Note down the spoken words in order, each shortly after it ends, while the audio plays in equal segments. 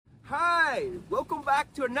right, welcome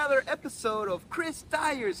back to another episode of Chris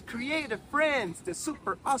Dyer's Creative Friends, the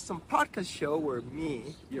super awesome podcast show where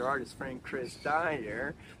me, your artist friend Chris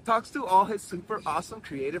Dyer, talks to all his super awesome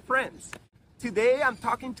creative friends. Today I'm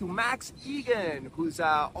talking to Max Igan, who's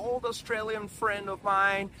an old Australian friend of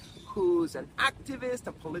mine, who's an activist,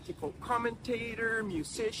 a political commentator,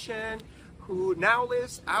 musician, who now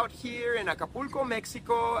lives out here in Acapulco,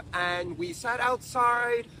 Mexico, and we sat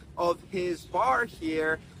outside of his bar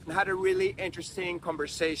here and had a really interesting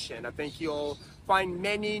conversation. I think you'll find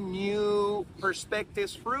many new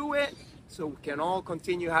perspectives through it, so we can all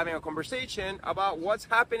continue having a conversation about what's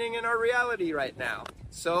happening in our reality right now.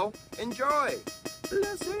 So, enjoy!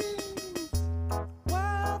 Blessings!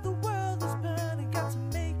 While the world is burning, got to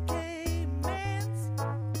make amends.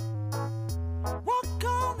 Walk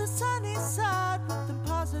on the sunny side with a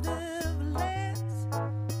positive lens.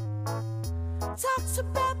 Talks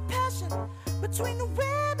about passion between the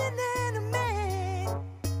women and the men.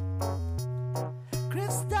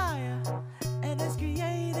 Chris Dyer and his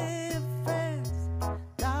creative friends.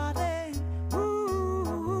 Darling, ooh,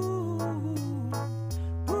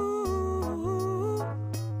 ooh, ooh,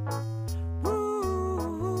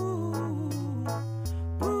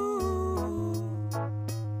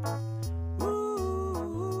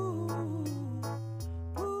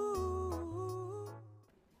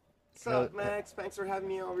 What's up, Max? Thanks for having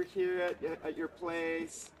me over here at your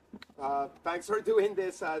place. Thanks for doing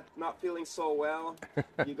this. Not feeling so well.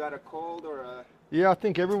 You got a cold or a... Yeah, I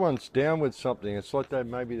think everyone's down with something. It's like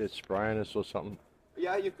maybe they're spraying us or something.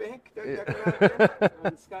 Yeah, you think?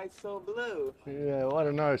 The sky's so blue. Yeah, well, I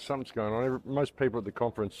don't know. Something's going on. Most people at the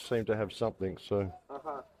conference seem to have something, so...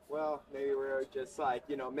 Uh-huh. Well, maybe we're just like,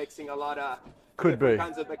 mixing a lot of Could different be.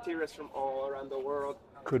 kinds of bacteria from all around the world.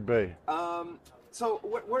 Could be. So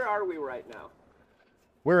where are we right now?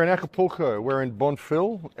 We're in Acapulco. We're in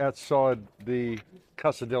Bonfil, outside the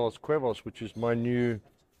Casa de los Cuervos, which is my new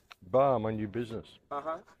bar, my new business.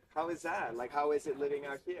 Uh-huh. How is that? Like, how is it living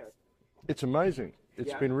out here? It's amazing.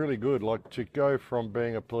 It's been really good. Like, to go from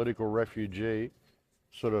being a political refugee,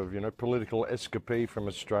 sort of, political escapee from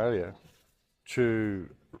Australia, to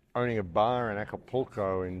owning a bar in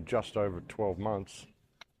Acapulco in just over 12 months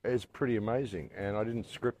is pretty amazing. And I didn't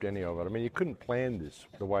script any of it. I mean, you couldn't plan this,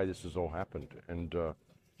 the way this has all happened. And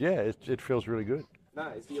it feels really good.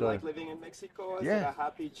 Nice. Do you like living in Mexico? Is it Yeah. a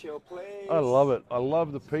happy, chill place? I love it. I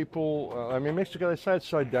love the people. I mean, Mexico, they say it's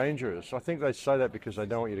so dangerous. I think they say that because they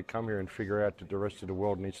don't want you to come here and figure out that the rest of the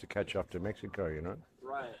world needs to catch up to Mexico,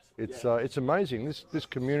 Right. It's amazing. This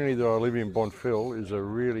community that I live in, Bonfil, is a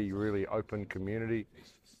really, really open community,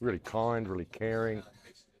 really kind, really caring.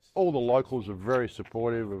 All the locals are very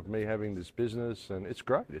supportive of me having this business, and it's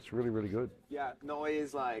great. It's really, really good. Yeah,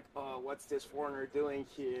 noise like, oh, what's this foreigner doing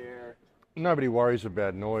here? Nobody worries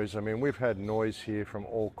about noise. I mean, we've had noise here from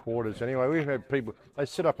all quarters. Anyway, we've had people, they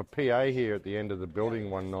set up a PA here at the end of the building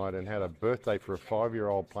one night and had a birthday for a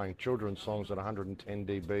 5-year-old playing children's songs at 110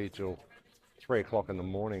 dB till 3 o'clock in the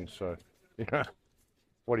morning. So,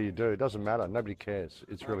 what do you do? It doesn't matter. Nobody cares.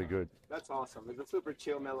 It's really good. That's awesome. It's a super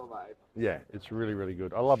chill, mellow vibe. Yeah, it's really, really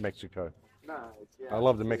good. I love Mexico. Nice. Yeah. I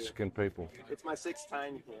love the too. Mexican people. It's my 6th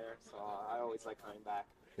time here, so I always like coming back.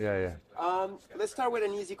 Yeah. Let's start with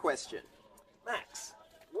an easy question. Max,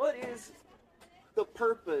 what is the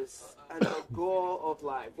purpose and the goal of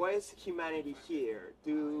life? Why is humanity here?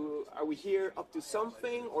 Are we here up to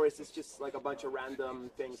something, or is this just like a bunch of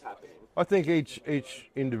random things happening? I think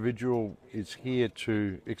each individual is here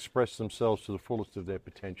to express themselves to the fullest of their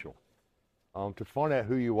potential. To find out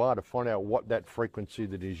who you are, to find out what that frequency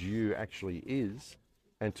that is you actually is,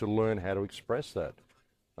 and to learn how to express that.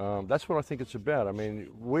 That's what I think it's about. I mean,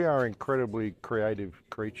 we are incredibly creative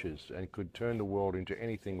creatures and could turn the world into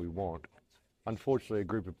anything we want. Unfortunately, a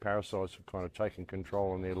group of parasites have kind of taken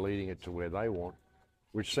control and they're leading it to where they want,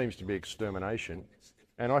 which seems to be extermination.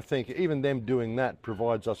 And I think even them doing that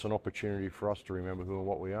provides us an opportunity for us to remember who and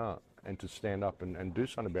what we are and to stand up and do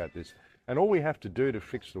something about this. And all we have to do to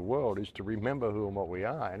fix the world is to remember who and what we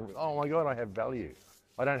are. And, oh my God, I have value.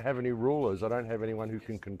 I don't have any rulers. I don't have anyone who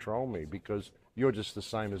can control me because you're just the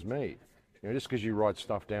same as me. Just because you write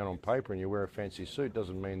stuff down on paper and you wear a fancy suit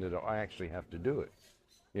doesn't mean that I actually have to do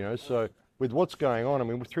it. So with what's going on, I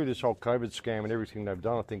mean, through this whole COVID scam and everything they've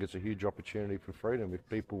done, I think it's a huge opportunity for freedom if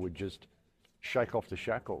people would just shake off the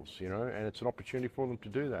shackles, and it's an opportunity for them to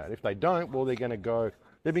do that. If they don't, well, they're going to go,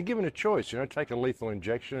 they've been given a choice, take a lethal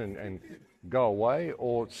injection and go away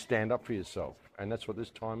or stand up for yourself. And that's what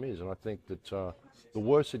this time is. And I think that the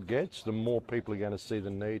worse it gets, the more people are going to see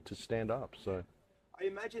the need to stand up. So I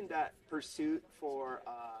imagine that pursuit for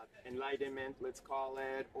enlightenment, let's call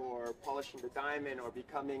it, or polishing the diamond, or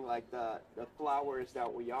becoming like the flowers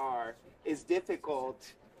that we are, is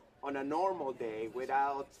difficult on a normal day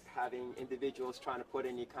without having individuals trying to put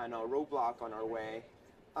any kind of roadblock on our way.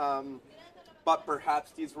 But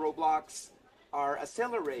perhaps these roadblocks are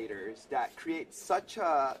accelerators that create such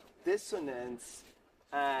a dissonance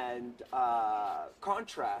and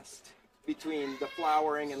contrast between the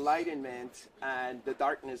flowering enlightenment and the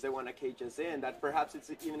darkness they want to cage us in, that perhaps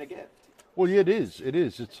it's even a gift. Well, yeah, it is. It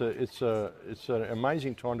is. It's an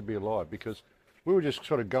amazing time to be alive, because we were just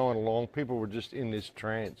sort of going along. People were just in this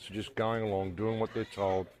trance, just going along, doing what they're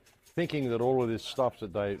told, thinking that all of this stuff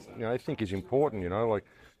that they think is important, like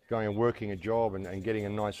going and working a job and getting a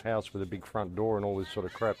nice house with a big front door and all this sort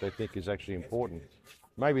of crap they think is actually important.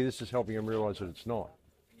 Maybe this is helping them realize that it's not.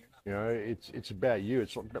 It's about you.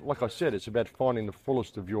 It's like I said, it's about finding the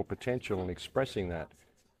fullest of your potential and expressing that.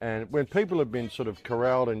 And when people have been sort of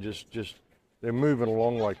corralled and just they're moving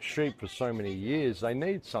along like sheep for so many years, they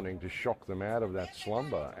need something to shock them out of that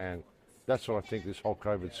slumber. And that's what I think this whole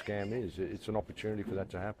COVID scam is. It's an opportunity for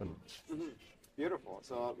that to happen. Mm-hmm. Beautiful.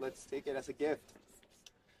 So let's take it as a gift.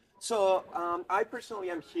 So I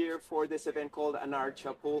personally am here for this event called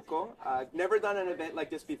Anarchapulco. I've never done an event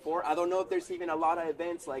like this before. I don't know if there's even a lot of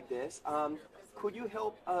events like this. Could you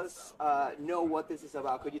help us know what this is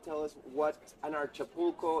about? Could you tell us what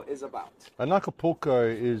Anarchapulco is about?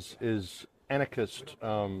 Anarchapulco is anarchist,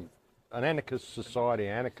 an anarchist society,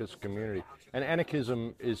 anarchist community. And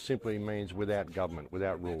anarchism simply means without government,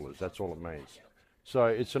 without rulers. That's all it means. So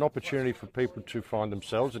it's an opportunity for people to find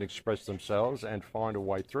themselves and express themselves and find a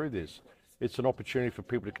way through this. It's an opportunity for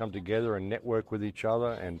people to come together and network with each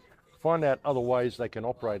other and find out other ways they can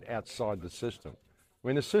operate outside the system. I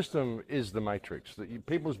mean, the system is the matrix.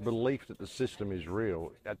 People's belief that the system is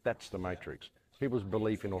real, that's the matrix. People's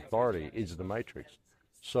belief in authority is the matrix.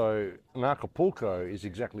 So Anarchapulco is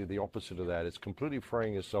exactly the opposite of that. It's completely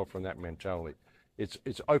freeing yourself from that mentality. It's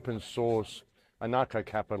open source,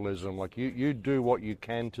 anarcho-capitalism, like you do what you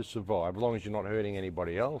can to survive, as long as you're not hurting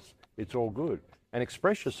anybody else, it's all good. And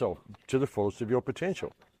express yourself to the fullest of your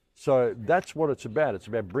potential. So that's what it's about. It's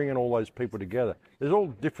about bringing all those people together. There's all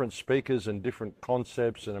different speakers and different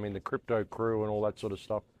concepts, and I mean the crypto crew and all that sort of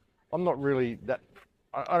stuff. I'm not really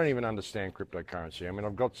I don't even understand cryptocurrency. I mean,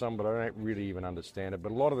 I've got some, but I don't really even understand it.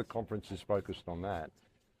 But a lot of the conference is focused on that.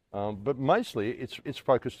 But mostly it's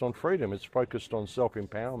focused on freedom. It's focused on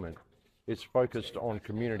self-empowerment. It's focused on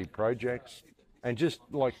community projects, and just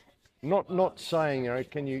like not saying,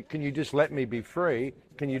 can you just let me be free?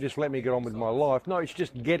 Can you just let me get on with my life? No, it's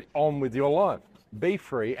just get on with your life. Be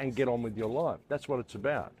free and get on with your life. That's what it's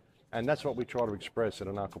about, and that's what we try to express at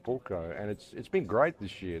Anarchapulco. And it's been great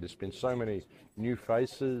this year. There's been so many new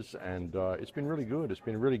faces, and it's been really good. It's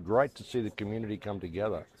been really great to see the community come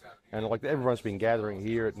together, and like everyone's been gathering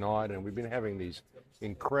here at night, and we've been having these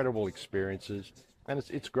incredible experiences. And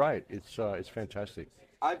it's great. It's fantastic.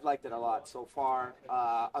 I've liked it a lot so far.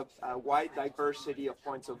 A wide diversity of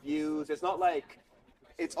points of views. It's not like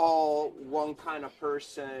it's all one kind of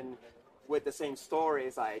person with the same story.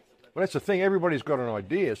 It's like, well, that's the thing. Everybody's got an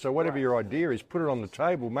idea. So whatever your idea is, put it on the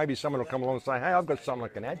table. Maybe someone will come along and say, hey, I've got something I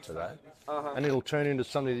can add to that. And it'll turn into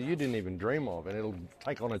something that you didn't even dream of. And it'll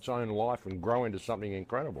take on its own life and grow into something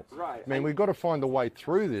incredible. Right. I mean, we've got to find a way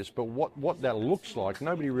through this, but what that looks like,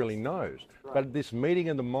 nobody really knows. Right. But this meeting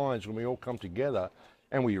of the minds, when we all come together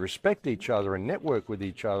and we respect each other and network with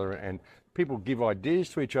each other, and people give ideas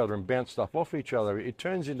to each other and bounce stuff off each other, it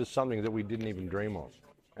turns into something that we didn't even dream of.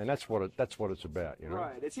 And that's what it's about,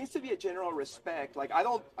 Right. It seems to be a general respect. Like, I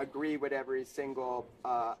don't agree with every single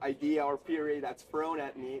idea or theory that's thrown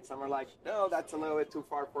at me. Some are like, no, that's a little bit too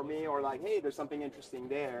far for me, or like, hey, there's something interesting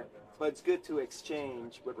there. But it's good to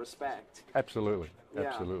exchange with respect. Absolutely. Yeah,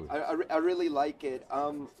 absolutely. I really like it.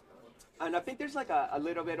 And I think there's like a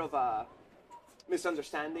little bit of a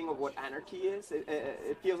misunderstanding of what anarchy is.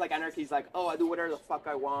 It feels like anarchy is like, oh, I do whatever the fuck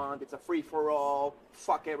I want. It's a free-for-all.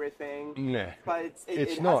 Fuck everything. Nah, but it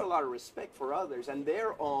has not. a lot of respect for others and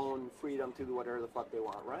their own freedom to do whatever the fuck they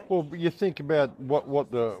want, right? Well, you think about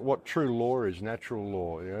what true law is, natural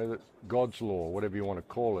law. That God's law, whatever you want to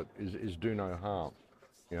call it, is do no harm.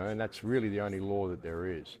 And that's really the only law that there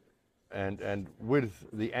is. And with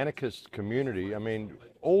the anarchist community, I mean,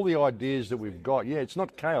 all the ideas that we've got, it's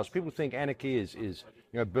not chaos. People think anarchy is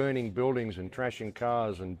burning buildings and trashing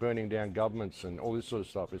cars and burning down governments and all this sort of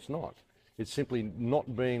stuff. It's not. It's simply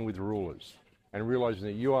not being with rulers and realizing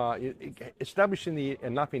that you are establishing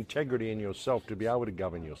enough integrity in yourself to be able to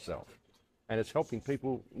govern yourself. And it's helping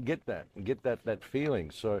people get that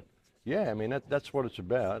feeling. So Yeah, I mean that's what it's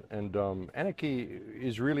about, and anarchy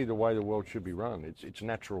is really the way the world should be run. It's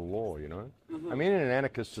natural law, you know. I mean, in an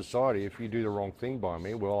anarchist society, if you do the wrong thing by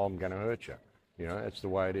me, well, I'm going to hurt you. You know, that's the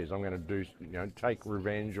way it is. I'm going to do, you know, take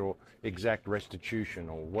revenge or exact restitution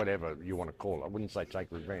or whatever you want to call it. I wouldn't say take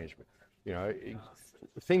revenge, but you know,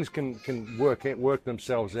 things can work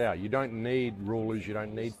themselves out. You don't need rulers, you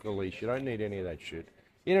don't need police, you don't need any of that shit.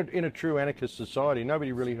 In a true anarchist society,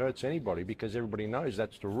 nobody really hurts anybody because everybody knows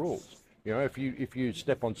that's the rules. You know, if you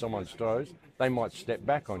step on someone's toes, they might step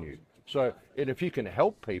back on you. So, and if you can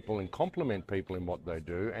help people and compliment people in what they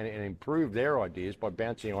do and improve their ideas by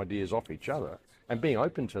bouncing ideas off each other and being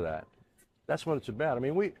open to that, that's what it's about. I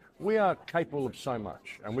mean, we are capable of so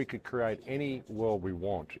much, and we could create any world we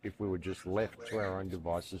want if we were just left to our own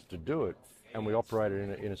devices to do it, and we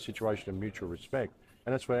operated in a situation of mutual respect.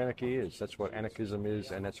 And that's what anarchy is. That's what anarchism is,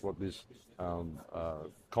 and that's what this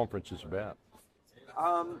conference is about.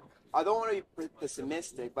 I don't want to be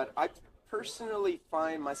pessimistic, but I personally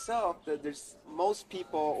find myself that there's most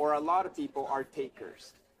people or a lot of people are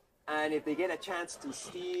takers. And if they get a chance to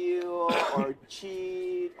steal or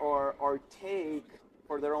cheat or take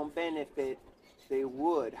for their own benefit, they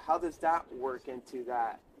would. How does that work into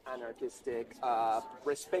that anarchistic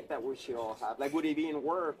respect that we should all have? Like, would it even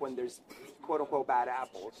work when there's quote-unquote bad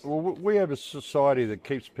apples? Well, we have a society that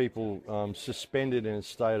keeps people suspended in a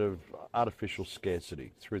state of artificial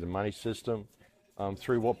scarcity through the money system,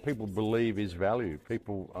 through what people believe is value.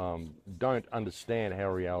 People don't understand how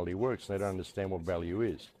reality works. They don't understand what value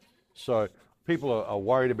is. So people are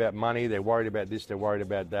worried about money, they're worried about this, they're worried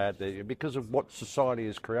about that, because of what society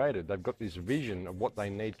has created. They've got this vision of what they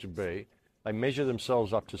need to be. They measure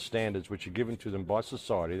themselves up to standards which are given to them by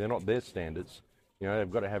society. They're not their standards. You know, they've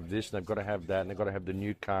got to have this, and they've got to have that, and they've got to have the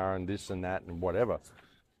new car and this and that and whatever.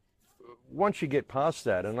 Once you get past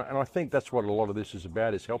that, and I think that's what a lot of this is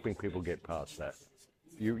about, is helping people get past that.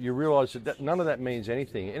 You realise that none of that means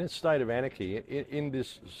anything. In a state of anarchy, in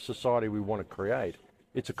this society we want to create,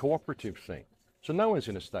 it's a cooperative thing. So no one's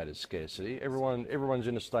in a state of scarcity. Everyone's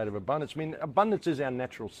in a state of abundance. I mean, abundance is our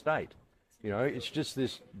natural state. You know, it's just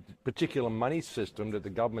this particular money system that the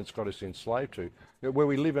government's got us enslaved to, where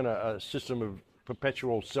we live in a system of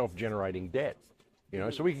perpetual self-generating debt. You know,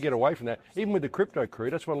 so we can get away from that. Even with the crypto crew,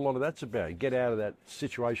 that's what a lot of that's about. Get out of that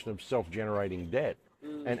situation of self-generating debt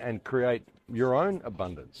and create your own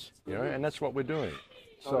abundance. You know, and that's what we're doing.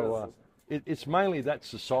 So it's mainly that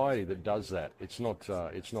society that does that. It's not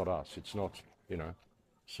us. It's not, you know.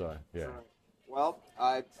 So yeah. Well,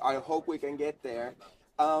 I hope we can get there.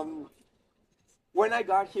 When I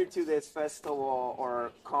got here to this festival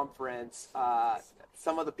or conference,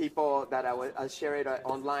 some of the people that I shared it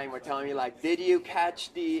online were telling me, like, did you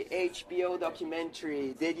catch the HBO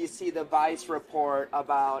documentary? Did you see the Vice report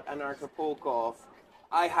about Anarchapulco?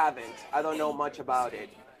 I haven't. I don't know much about it.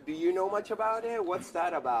 Do you know much about it? What's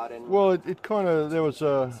that about? And well, it kind of, there was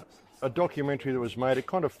a documentary that was made. It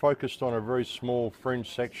kind of focused on a very small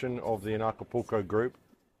fringe section of the Anarchapulco group,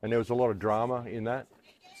 and there was a lot of drama in that.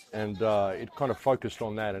 And it kind of focused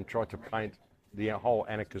on that and tried to paint the whole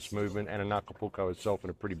anarchist movement and Anarchapulco itself in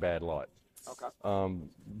a pretty bad light. Okay.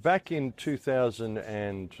 Back in 2000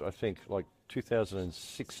 and I think like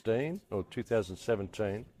 2016 or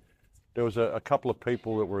 2017, there was a couple of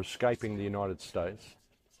people that were escaping the United States,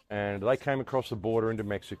 and they came across the border into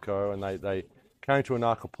Mexico, and they came to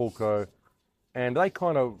Anarchapulco, and they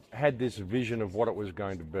kind of had this vision of what it was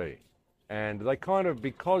going to be. And they kind of,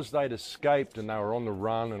 because they'd escaped and they were on the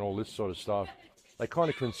run and all this sort of stuff, they kind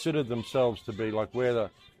of considered themselves to be like, we're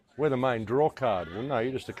the main draw card. Well, no,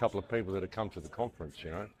 you're just a couple of people that have come to the conference,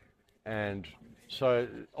 you know. And so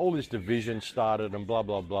all this division started and blah,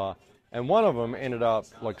 blah, blah. And one of them ended up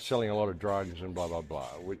like selling a lot of drugs and blah, blah, blah.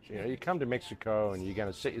 Which, you know, you come to Mexico and you're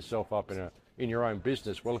going to set yourself up in your own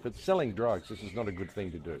business. Well, if it's selling drugs, this is not a good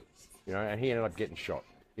thing to do, you know. And he ended up getting shot.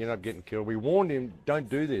 He ended up getting killed. We warned him, don't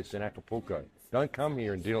do this in Acapulco. Don't come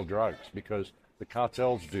here and deal drugs, because the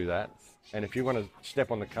cartels do that. And if you want to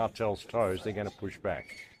step on the cartel's toes, they're going to push back.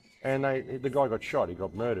 And the guy got shot. He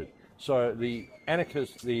got murdered. So the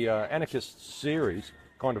anarchist series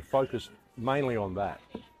kind of focused mainly on that.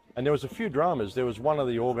 And there was a few dramas. There was one of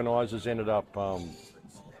the organisers ended up,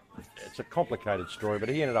 it's a complicated story, but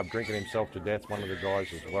he ended up drinking himself to death, one of the guys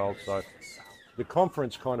as well. So the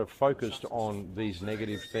conference kind of focused on these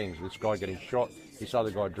negative things. This guy getting shot, this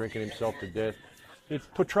other guy drinking himself to death. It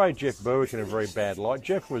portrayed Jeff Berwick in a very bad light.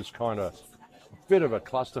 Jeff was kind of a bit of a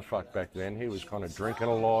clusterfuck back then. He was kind of drinking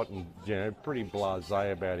a lot and, you know, pretty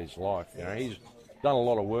blasé about his life. You know, he's done a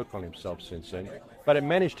lot of work on himself since then. But it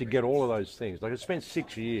managed to get all of those things. Like, it spent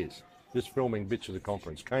 6 years just filming bits of the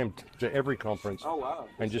conference. Came to every conference. Oh, wow.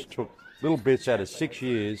 And just took little bits out of 6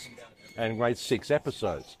 years and made 6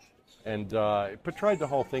 episodes. And it portrayed the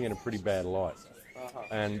whole thing in a pretty bad light.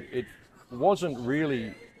 And it wasn't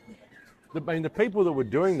really... the people that were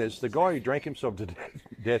doing this, the guy who drank himself to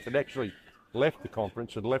death had actually left the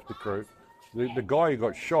conference, had left the crew. The guy who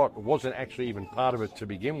got shot wasn't actually even part of it to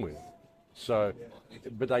begin with. So,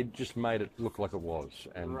 but they just made it look like it was.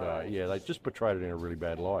 And yeah, they just portrayed it in a really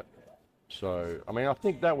bad light. So, I mean, I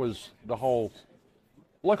think that was the whole...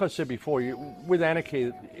 Like I said before, with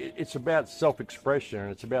anarchy, it's about self-expression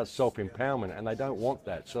and it's about self-empowerment, and they don't want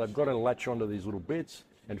that. So they've got to latch onto these little bits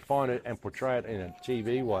and find it and portray it in a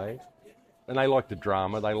TV way. And they like the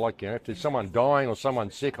drama. They like, if there's someone dying or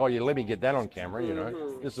someone sick, oh, yeah, let me get that on camera,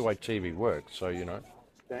 This is the way TV works. So,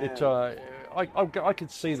 I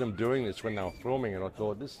could see them doing this when they were filming it. I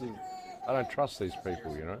thought, I don't trust these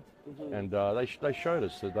people, And they showed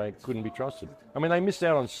us that they couldn't be trusted. I mean, they missed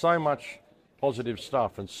out on so much positive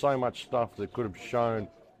stuff and so much stuff that could have shown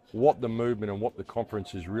what the movement and what the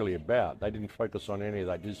conference is really about. They didn't focus on any of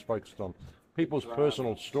that. They just focused on people's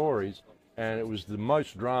personal stories, and it was the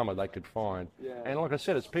most drama they could find. Yeah. And like I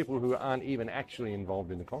said, it's people who aren't even actually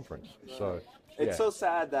involved in the conference. Right. So it's so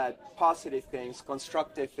sad that positive things,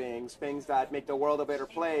 constructive things, things that make the world a better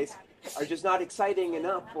place are just not exciting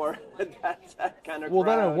enough for that kind of crowd. Well,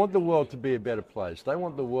 they don't want the world to be a better place. They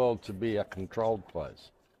want the world to be a controlled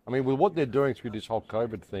place. I mean, with what they're doing through this whole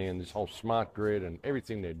COVID thing and this whole smart grid and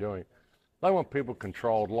everything they're doing, they want people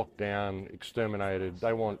controlled, locked down, exterminated.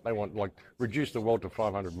 They want like reduce the world to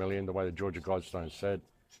 500 million, the way the Georgia Guidestones said,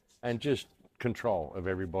 and just control of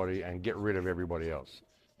everybody and get rid of everybody else.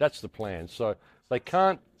 That's the plan. So they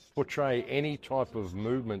can't portray any type of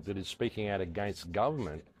movement that is speaking out against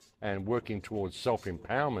government and working towards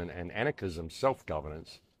self-empowerment and anarchism,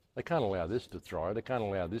 self-governance. They can't allow this to thrive. They can't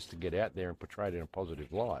allow this to get out there and portray it in a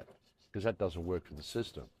positive light, because that doesn't work for the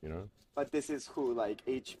system, But this is who, like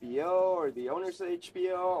HBO or the owners of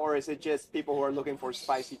HBO, or is it just people who are looking for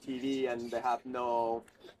spicy TV and they have no...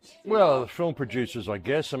 Well, the film producers, I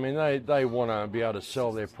guess. I mean, they want to be able to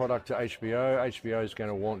sell their product to HBO. HBO is going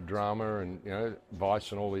to want drama, and,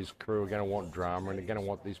 Vice and all these crew are going to want drama, and they're going to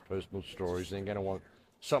want these personal stories, and they're going to want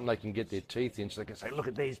something they can get their teeth in, so they can say, look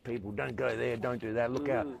at these people, don't go there, don't do that, look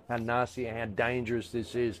how nasty and how dangerous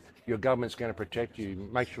this is. Your government's going to protect you.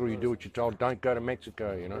 Make sure you do what you're told. Don't go to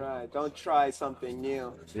Mexico, Right, don't try something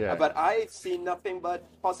new. Yeah. But I see nothing but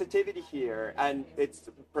positivity here, and it's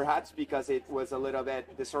perhaps because it was a little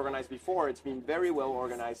bit disorganized before. It's been very well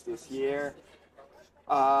organized this year.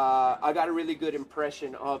 I got a really good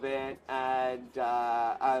impression of it, and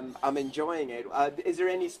I'm enjoying it. Is there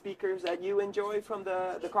any speakers that you enjoy from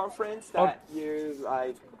the conference that you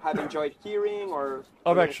have enjoyed hearing? Or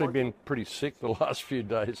I've actually been pretty sick the last few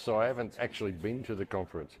days, so I haven't actually been to the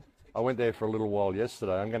conference. I went there for a little while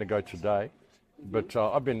yesterday. I'm going to go today, but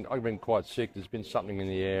I've been quite sick. There's been something in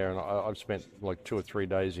the air, and I've spent like 2 or 3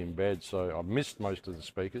 days in bed, so I've missed most of the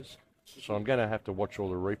speakers. So I'm going to have to watch all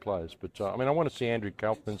the replays. But, I mean, I want to see Andrew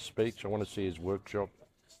Kaufman's speech. I want to see his workshop.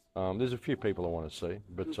 There's a few people I want to see.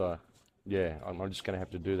 But, yeah, I'm just going to have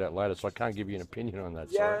to do that later. So I can't give you an opinion on that.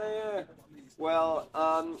 Yeah. Well,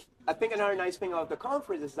 I think another nice thing of the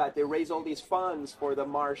conference is that they raise all these funds for the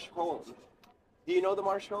Marsh home. Do you know the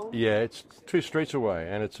Marsh home? Yeah, it's 2 streets away,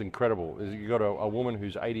 and it's incredible. You've got a woman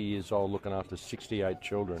who's 80 years old looking after 68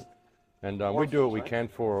 children. And we do what we can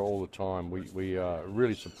for her all the time. We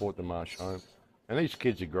really support the Marsh home. And these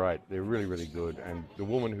kids are great. They're really, really good. And the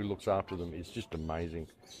woman who looks after them is just amazing.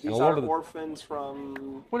 These and a lot are of orphans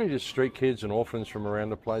from... Well, just street kids and orphans from around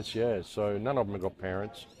the place, yeah. So none of them have got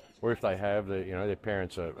parents. Or if they have, their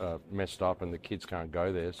parents are messed up and the kids can't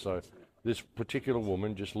go there. So this particular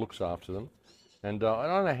woman just looks after them. And I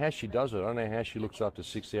don't know how she does it. I don't know how she looks after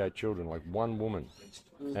 68 children, like one woman.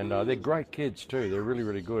 And they're great kids too. They're really,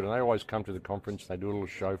 really good. And they always come to the conference. They do a little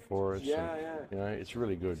show for us. Yeah. It's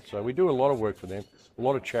really good. So we do a lot of work for them, a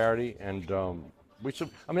lot of charity, and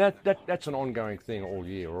that's an ongoing thing all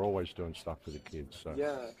year. We're always doing stuff for the kids. So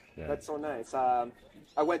yeah. That's so nice.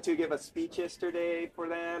 I went to give a speech yesterday for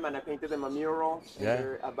them, and I painted them a mural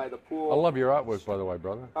by the pool. I love your artwork, by the way,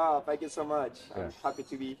 brother. Oh, thank you so much. Yeah. I'm happy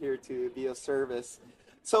to be here to be of service.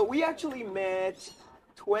 So we actually met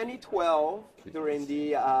 2012 during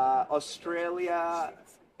the Australia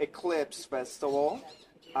Eclipse Festival.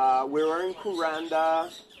 We were in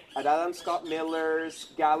Kuranda at Adam Scott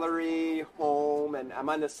Miller's gallery home, and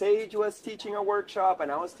Amanda Sage was teaching a workshop,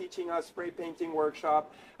 and I was teaching a spray painting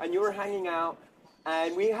workshop, and you were hanging out.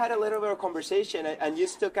 And we had a little bit of conversation, and you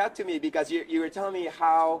stuck out to me because you were telling me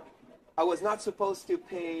how I was not supposed to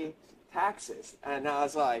pay taxes. And I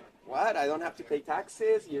was like, what? I don't have to pay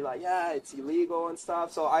taxes? You're like, yeah, it's illegal and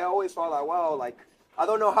stuff. So I always thought like, well, like, I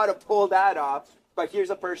don't know how to pull that off, but here's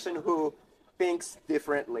a person who thinks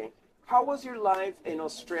differently. How was your life in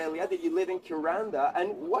Australia? Did you live in Kuranda? And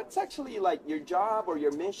what's actually like your job or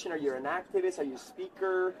your mission? Are you an activist? Are you a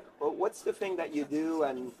speaker? Or what's the thing that you do?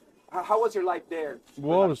 And how was your life there?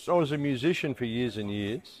 Well, I was a musician for years and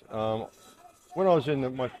years. When I was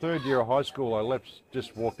in my third year of high school, I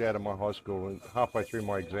just walked out of my high school and halfway through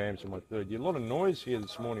my exams in my third year. A lot of noise here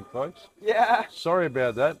this morning, folks. Yeah, Sorry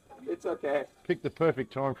about that. it's okay. Picked the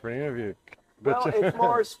perfect time for an interview. Well, it's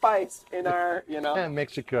more spice in our, you know. And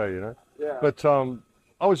Mexico, you know. Yeah. But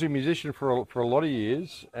I was a musician for a lot of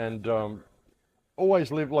years, and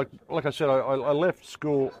always lived like I said. I left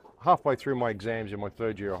school halfway through my exams in my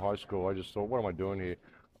third year of high school. I just thought, what am I doing here?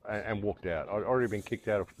 And walked out. I'd already been kicked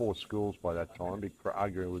out of 4 schools by that time for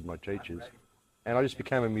arguing with my teachers. And I just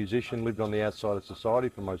became a musician, lived on the outside of society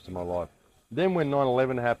for most of my life. Then when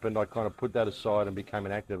 9/11 happened, I kind of put that aside and became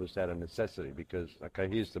an activist out of necessity because, okay,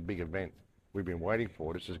 here's the big event we've been waiting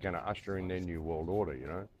for. This is going to usher in their new world order, you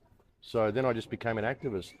know. So then I just became an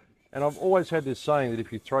activist. And I've always had this saying that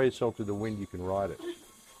if you throw yourself to the wind, you can ride it.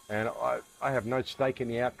 And I have no stake in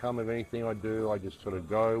the outcome of anything I do. I just sort of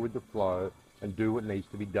go with the flow and do what needs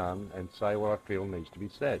to be done and say what I feel needs to be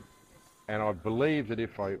said. And I believe that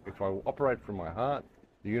if I operate from my heart,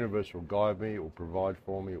 the universe will guide me, it will provide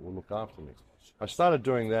for me, it will look after me. I started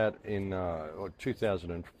doing that in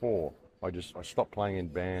 2004. I stopped playing in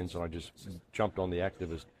bands and I just jumped on the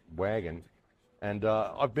activist wagon. And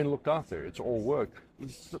I've been looked after. It's all worked.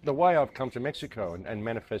 The way I've come to Mexico and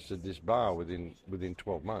manifested this bar within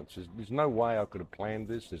 12 months, there's no way I could have planned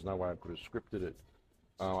this. There's no way I could have scripted it.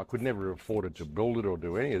 I could never have afforded to build it or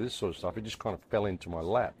do any of this sort of stuff. It just kind of fell into my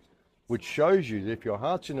lap, which shows you that if your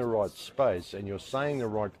heart's in the right space and you're saying the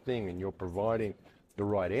right thing and you're providing the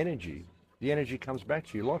right energy, the energy comes back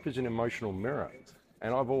to you. Life is an emotional mirror.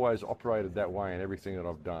 And I've always operated that way in everything that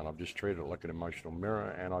I've done. I've just treated it like an emotional mirror,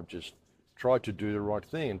 and I've just tried to do the right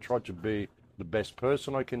thing and tried to be the best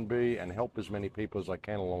person I can be and help as many people as I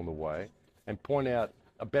can along the way and point out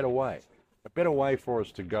a better way for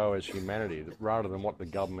us to go as humanity rather than what the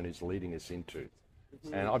government is leading us into.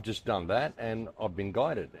 And I've just done that, and I've been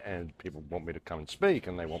guided, and people want me to come and speak,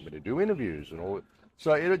 and they want me to do interviews and all.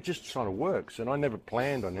 So it just kind of works, and I never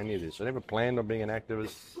planned on any of this. I never planned on being an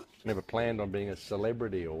activist. I never planned on being a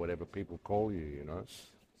celebrity or whatever people call you, you know.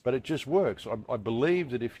 But it just works. I believe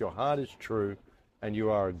that if your heart is true and you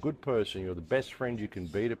are a good person, you're the best friend you can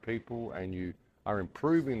be to people, and you are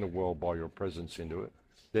improving the world by your presence into it,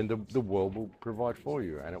 then the world will provide for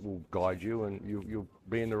you, and it will guide you, and you'll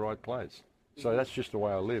be in the right place. So that's just the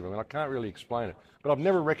way I live. I mean, I can't really explain it, but I've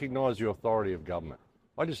never recognized the authority of government.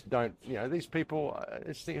 I just don't, you know, these people,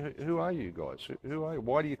 who are you guys? Who are you?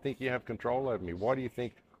 Why do you think you have control over me? Why do you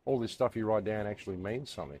think all this stuff you write down actually means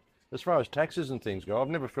something? As far as taxes and things go, I've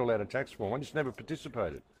never filled out a tax form. I just never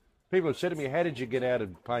participated. People have said to me, how did you get out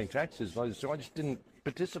of paying taxes? And I just didn't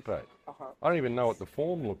participate. I don't even know what the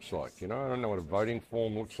form looks like, you know. I don't know what a voting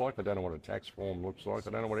form looks like. I don't know what a tax form looks like.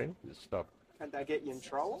 I don't know what any of this stuff. Can that get you in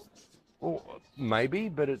trouble? Well, maybe,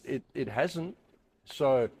 but it hasn't.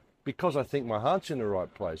 So, because I think my heart's in the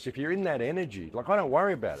right place, if you're in that energy, like, I don't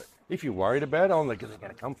worry about it. If you're worried about it, I'm like, they're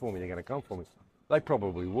going to come for me, they're going to come for me. They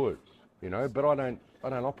probably would, you know, but I don't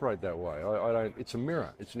operate that way. I don't, it's a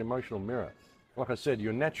mirror. It's an emotional mirror. Like I said,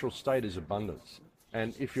 your natural state is abundance.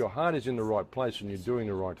 And if your heart is in the right place and you're doing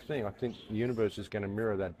the right thing, I think the universe is going to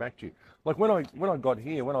mirror that back to you. Like when I got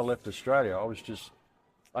here, when I left Australia,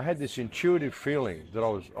 I had this intuitive feeling that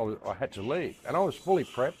I had to leave, and I was fully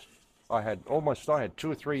prepped. I had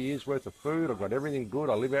 2 or 3 years worth of food. I've got everything good.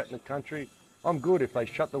 I live out in the country. I'm good. If they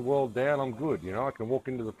shut the world down, I'm good. You know, I can walk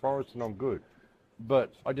into the forest and I'm good.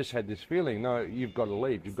 But I just had this feeling, no, you've got to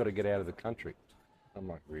leave. You've got to get out of the country. I'm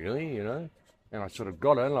like, really? You know? And I sort of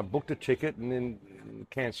got it, and I booked a ticket and then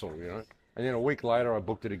cancelled, you know. And then a week later, I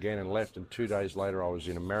booked it again and left. And 2 days later, I was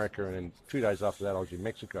in America. And then 2 days after that, I was in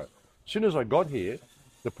Mexico. As soon as I got here,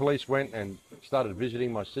 the police went and started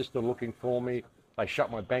visiting my sister, looking for me. They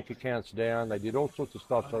shut my bank accounts down. They did all sorts of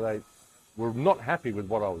stuff. So they were not happy with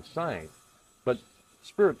what I was saying. But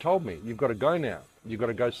Spirit told me, you've got to go now. You've got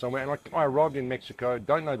to go somewhere. And I arrived in Mexico,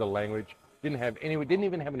 don't know the language, didn't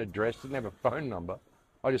even have an address, didn't have a phone number.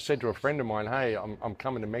 I just said to a friend of mine, hey, I'm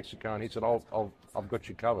coming to Mexico. And he said, I've got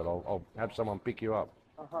you covered. I'll have someone pick you up.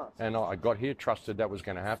 And I got here, trusted that was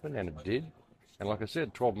going to happen, and it did. And like I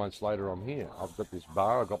said, 12 months later, I'm here. I've got this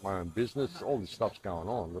bar, I've got my own business, all this stuff's going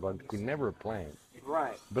on that I could never have planned.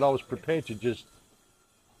 Right. But I was prepared to just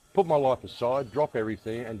put my life aside, drop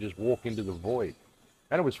everything, and just walk into the void.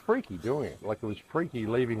 And it was freaky doing it. Like, it was freaky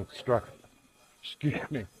leaving Australia.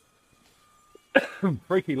 Excuse me.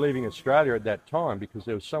 Freaky leaving Australia at that time because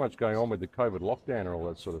there was so much going on with the COVID lockdown and all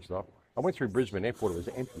that sort of stuff. I went through Brisbane Airport. It was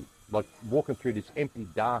empty. Like walking through this empty,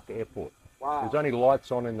 dark airport. Wow. There's only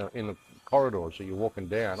lights on in the corridors that you're walking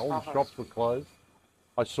down. All the shops were closed.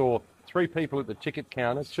 I saw 3 people at the ticket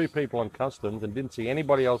counter, 2 people on customs, and didn't see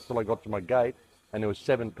anybody else till I got to my gate. And there was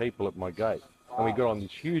 7 people at my gate. Wow. And we got on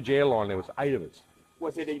this huge airline. There was 8 of us.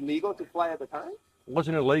 Was it illegal to fly at the time? It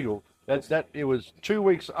wasn't illegal. It was 2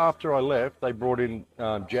 weeks after I left. They brought in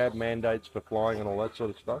jab mandates for flying and all that sort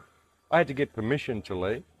of stuff. I had to get permission to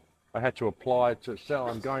leave. I had to apply to say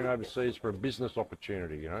I'm going overseas for a business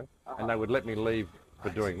opportunity, you know, and they would let me leave for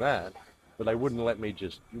doing that, but they wouldn't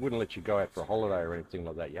let you go out for a holiday or anything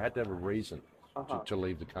like that. You had to have a reason to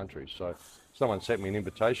leave the country. So someone sent me an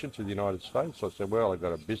invitation to the United States. So I said, well, I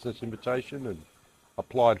got a business invitation and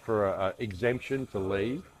applied for an exemption to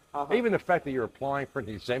leave. Even the fact that you're applying for an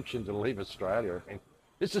exemption to leave Australia, I mean,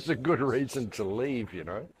 this is a good reason to leave, you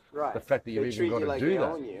know. Right. The fact that you've even got to do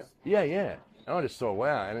that. Yeah. And I just thought,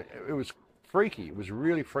 wow, and it was freaky. It was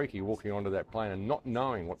really freaky walking onto that plane and not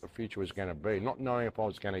knowing what the future was going to be, not knowing if I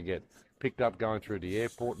was going to get picked up going through the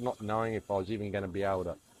airport, not knowing if I was even going to be able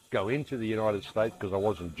to go into the United States because I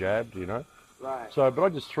wasn't jabbed, you know. Right. So, but I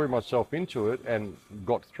just threw myself into it and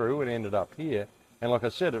got through and ended up here. And like I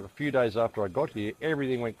said, a few days after I got here,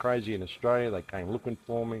 everything went crazy in Australia. They came looking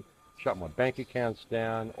for me, shut my bank accounts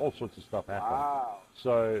down, all sorts of stuff happened. Wow.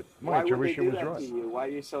 So my intuition was right. To you? Why are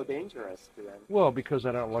you so dangerous to them? Well, because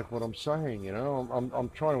I don't like what I'm saying, you know. I'm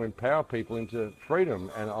trying to empower people into freedom,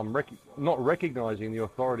 and I'm not recognising the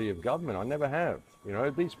authority of government. I never have. You know,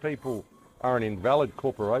 these people are an invalid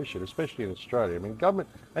corporation, especially in Australia. I mean, government,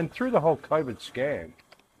 and through the whole COVID scam,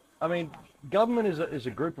 I mean, government is a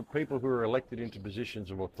group of people who are elected into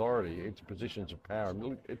positions of authority, into positions of power,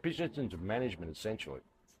 positions of management, essentially.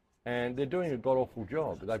 And they're doing a god-awful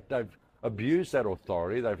job. They've abused that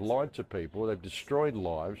authority. They've lied to people. They've destroyed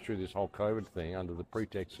lives through this whole COVID thing under the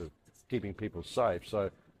pretext of keeping people safe.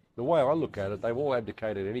 So the way I look at it, they've all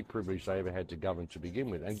abdicated any privilege they ever had to govern to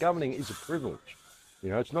begin with. And governing is a privilege.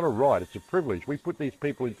 You know, it's not a right, it's a privilege. We put these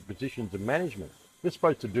people into positions of management. They're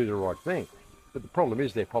supposed to do the right thing. But the problem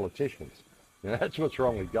is they're politicians. You know, that's what's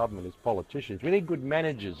wrong with government, is politicians. We need good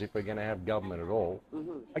managers if we're going to have government at all.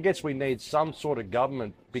 I guess we need some sort of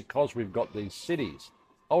government because we've got these cities.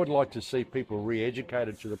 I would like to see people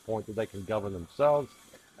re-educated to the point that they can govern themselves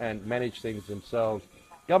and manage things themselves.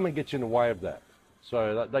 Government gets in the way of that.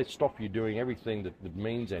 So they stop you doing everything that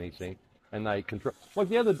means anything, and they control. Like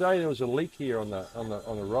the other day, there was a leak here on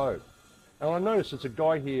the road, and I noticed there's a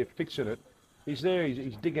guy here fixing it. He's there,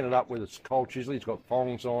 he's digging it up with a coal chisel. He's got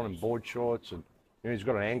thongs on and board shorts, and you know, he's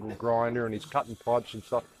got an angle grinder, and he's cutting pipes and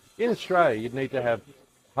stuff. In Australia, you'd need to have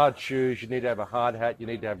hard shoes, you need to have a hard hat, you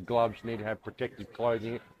need to have gloves, you need to have protective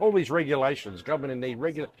clothing, all these regulations. Government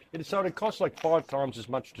need so it costs like 5 times as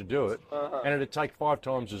much to do it, and it'd take 5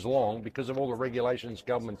 times as long because of all the regulations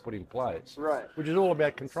government put in place. Right. Which is all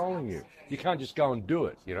about controlling you. You can't just go and do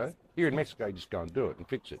it, you know. Here in Mexico, you just go and do it and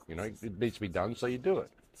fix it, you know. It needs to be done, so you do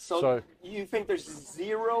it. So you think there's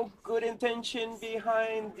zero good intention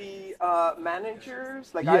behind the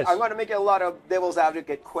managers? Like, yes. I want to make a lot of devil's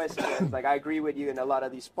advocate questions. Like, I agree with you in a lot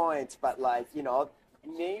of these points, but like, you know,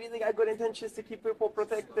 maybe they got good intentions to keep people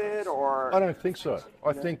protected, or... I don't think so.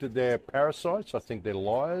 I think that they're parasites. I think they're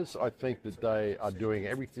liars. I think that they are doing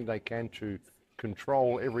everything they can to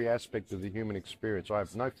control every aspect of the human experience. I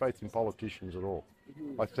have no faith in politicians at all.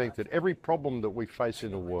 I think that every problem that we face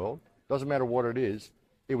in the world, doesn't matter what it is,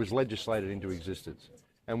 it was legislated into existence.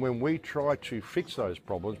 And when we try to fix those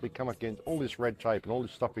problems, we come against all this red tape and all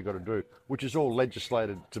this stuff we've got to do, which is all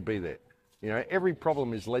legislated to be there. You know, every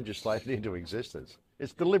problem is legislated into existence.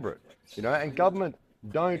 It's deliberate, you know, and government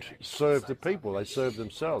don't serve the people, they serve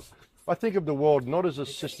themselves. I think of the world not as a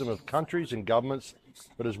system of countries and governments,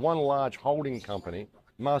 but as one large holding company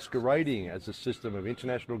masquerading as a system of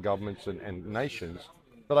international governments and nations,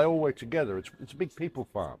 but they all work together. It's a big people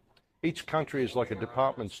farm. Each country is like a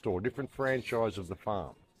department store, different franchise of the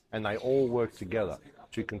farm, and they all work together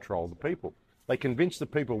to control the people. They convince the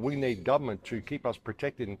people we need government to keep us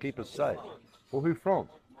protected and keep us safe. Well, who from?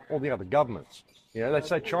 All the other governments. You know, they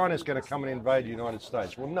say China's going to come and invade the United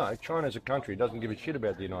States. Well, no, China's a country, doesn't give a shit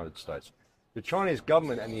about the United States. The Chinese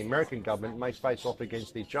government and the American government may face off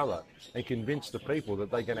against each other and convince the people that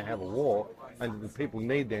they're going to have a war and the people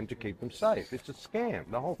need them to keep them safe. It's a scam.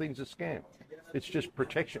 The whole thing's a scam. It's just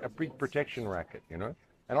protection, a big protection racket, you know.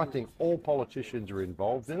 And I think all politicians are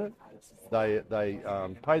involved in it. They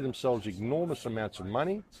pay themselves enormous amounts of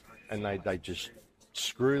money, and they just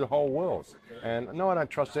screw the whole world. And no, I don't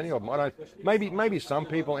trust any of them. I don't. Maybe some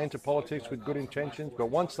people enter politics with good intentions, but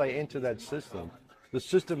once they enter that system, the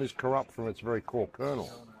system is corrupt from its very core kernel.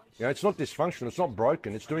 You know, it's not dysfunctional. It's not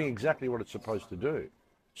broken. It's doing exactly what it's supposed to do.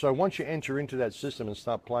 So once you enter into that system and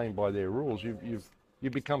start playing by their rules, you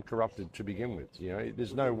become corrupted to begin with. You know,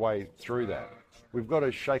 there's no way through that. We've got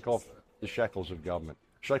to shake off the shackles of government,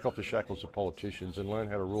 shake off the shackles of politicians, and learn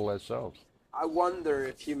how to rule ourselves. I wonder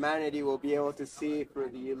if humanity will be able to see through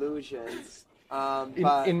the illusions.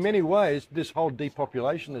 In many ways, this whole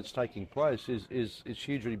depopulation that's taking place is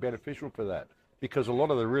hugely beneficial for that, because a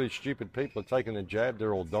lot of the really stupid people are taking the jab,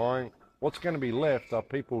 they're all dying. What's going to be left are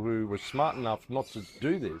people who were smart enough not to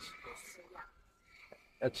do this.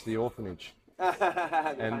 That's the orphanage. They're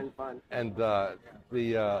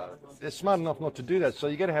smart enough not to do that. So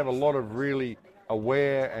you're going to have a lot of really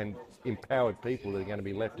aware and empowered people that are going to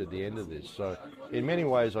be left at the end of this. So in many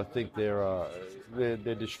ways, I think they're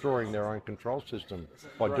destroying their own control system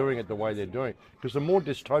by doing it the way they're doing. Because the more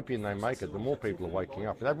dystopian they make it, the more people are waking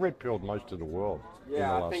up. And they've red-pilled most of the world.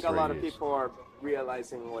 Yeah, I think a lot of people are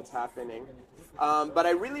realizing what's happening. But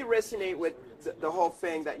I really resonate with the whole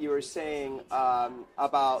thing that you were saying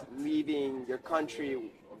about leaving your country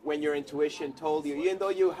when your intuition told you, even though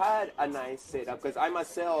you had a nice setup. Because I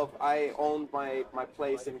myself, I owned my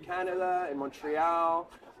place in Canada, in Montreal.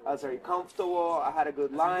 I was very comfortable. I had a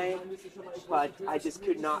good life, but I just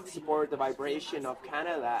could not support the vibration of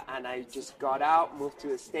Canada. And I just got out, moved to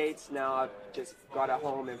the States. Now I've just got a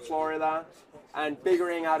home in Florida and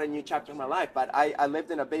figuring out a new chapter of my life. But I lived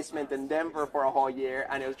in a basement in Denver for a whole year,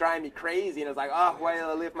 and it was driving me crazy. And I was like, oh, why did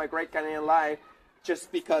I live my great Canadian life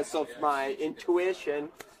just because of my intuition?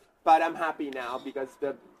 But I'm happy now, because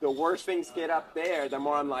the worse things get up there, the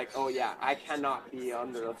more I'm like, oh yeah, I cannot be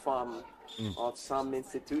under the thumb of some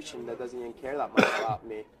institution that doesn't even care that much about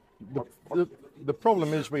me. The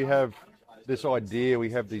problem is we have this idea,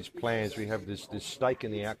 we have these plans, we have this stake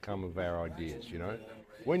in the outcome of our ideas, you know.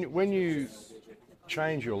 When you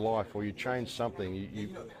change your life or you change something,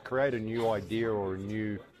 you create a new idea or a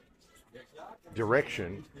new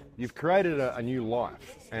direction, you've created a new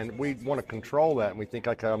life, and we want to control that, and we think,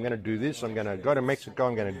 okay, I'm going to do this, I'm going to go to Mexico,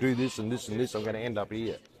 I'm going to do this and this and this, I'm going to end up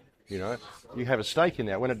here. You know, you have a stake in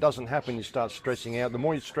that. When it doesn't happen, you start stressing out. The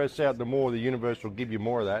more you stress out, the more the universe will give you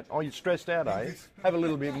more of that. Oh, you're stressed out, eh? Have a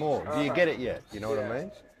little bit more. Do you get it yet? You know what I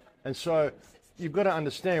mean? And so you've got to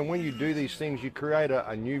understand, when you do these things, you create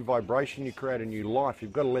a new vibration, you create a new life.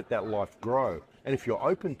 You've got to let that life grow. And if you're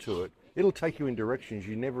open to it, it'll take you in directions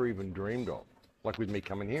you never even dreamed of. Like with me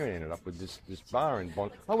coming here and ended up with this bar in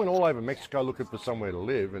Bond. I went all over Mexico looking for somewhere to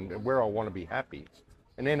live and where I want to be happy,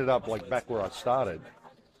 and ended up like back where I started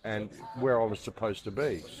and where I was supposed to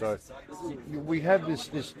be. So we have this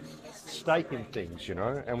stake in things, you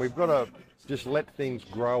know, and we've got to just let things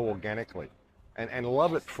grow organically and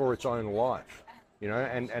love it for its own life, you know,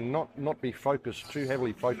 and not be too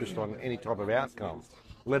heavily focused on any type of outcome.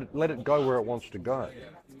 Let it go where it wants to go.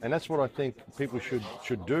 And that's what I think people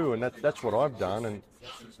should do, and that's what I've done. And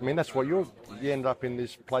I mean, that's what you end up in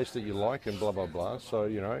this place that you like and blah, blah, blah. So,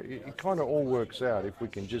 you know, it kind of all works out if we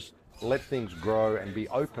can just let things grow and be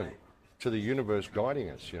open to the universe guiding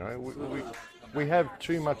us, you know. We have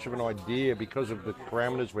too much of an idea because of the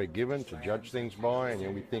parameters we're given to judge things by, and you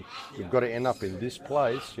know, we think we've got to end up in this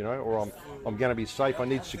place, you know, or I'm going to be safe, I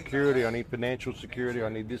need security, I need financial security, I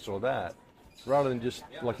need this or that. Rather than just,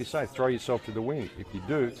 like you say, throw yourself to the wind. If you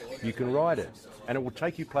do, you can ride it, and it will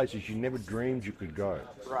take you places you never dreamed you could go.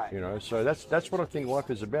 Right. You know, so that's what I think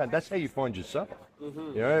life is about. That's how you find yourself.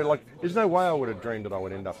 Mm-hmm. You know, like there's no way I would have dreamed that I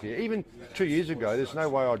would end up here. Even 2 years ago, there's no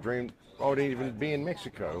way I dreamed I would even be in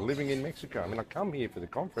Mexico, living in Mexico. I mean, I come here for the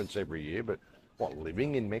conference every year, but what,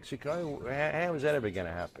 living in Mexico? How is that ever going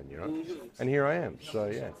to happen, you know? Mm-hmm. And here I am, so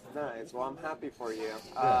yeah. Nice. Well, I'm happy for you.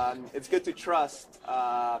 Yeah. It's good to trust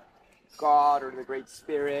God or the Great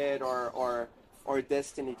Spirit or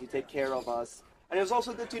destiny to take care of us. And it's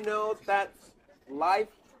also good to know that life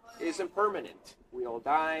isn't permanent. We all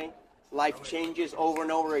die. Life changes over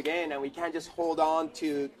and over again, and we can't just hold on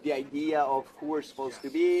to the idea of who we're supposed to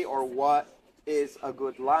be or what is a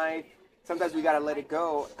good life. Sometimes we gotta let it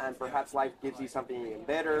go, and perhaps life gives you something even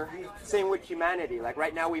better. Same with humanity. Like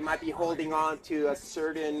right now, we might be holding on to a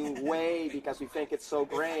certain way because we think it's so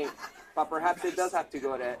great, but perhaps it does have to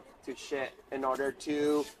go to shit in order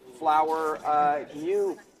to flower a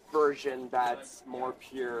new version that's more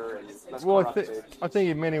pure and less corrupted. I think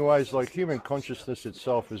in many ways, like human consciousness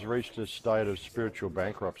itself has reached a state of spiritual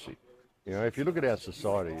bankruptcy. You know, if you look at our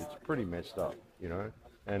society, it's pretty messed up, you know,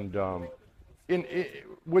 and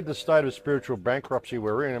with the state of spiritual bankruptcy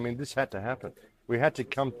we're in, I mean, this had to happen. We had to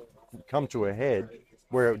come come to a head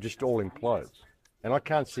where it just all implodes. And I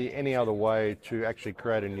can't see any other way to actually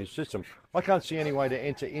create a new system. I can't see any way to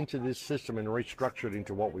enter into this system and restructure it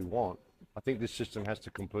into what we want. I think this system has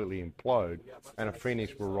to completely implode and a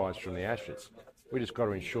phoenix will rise from the ashes. We just got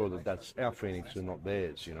to ensure that that's our phoenix and not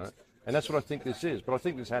theirs, you know. And that's what I think this is. But I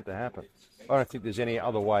think this had to happen. I don't think there's any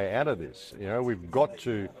other way out of this. You know, we've got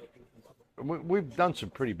to. We've done some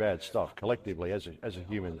pretty bad stuff collectively as a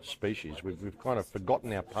human species. We've kind of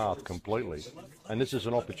forgotten our path completely, and this is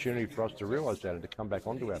an opportunity for us to realise that and to come back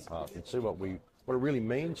onto our path and see what it really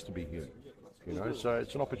means to be human. You know, so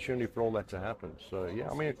it's an opportunity for all that to happen. So yeah,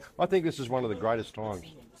 I mean, I think this is one of the greatest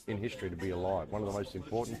times in history to be alive. One of the most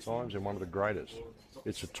important times and one of the greatest.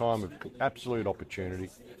 It's a time of absolute opportunity,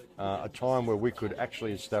 a time where we could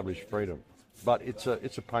actually establish freedom. But it's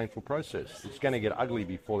a painful process. It's going to get ugly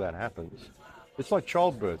before that happens. It's like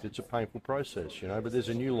childbirth. It's a painful process, you know, but there's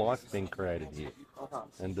a new life being created here.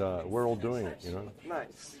 And we're all doing it, you know.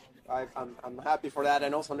 Nice. I'm happy for that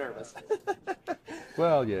and also nervous.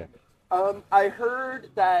 Well, yeah. I heard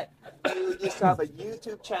that you used to have a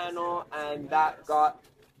YouTube channel and that got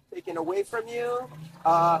taken away from you.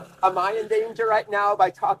 Am I in danger right now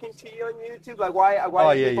by talking to you on YouTube? Like, why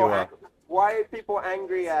Oh, yeah, you are. Why are people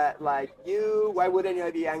angry at, like, you? Why wouldn't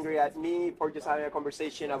anybody be angry at me for just having a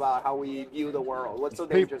conversation about how we view the world? What's so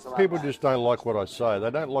dangerous about people that? just don't like what I say. They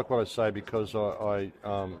don't like what I say because I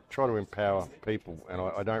try to empower people and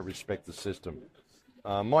I don't respect the system.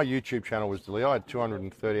 My YouTube channel was deleted. I had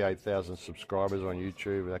 238,000 subscribers on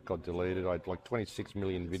YouTube. That got deleted. I had like 26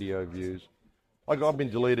 million video views. I've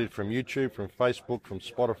been deleted from YouTube, from Facebook, from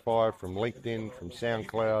Spotify, from LinkedIn, from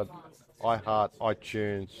SoundCloud, iHeart,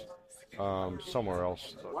 iTunes, somewhere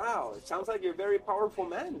else. Wow, it sounds like you're a very powerful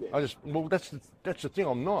man, then. Well, that's the thing.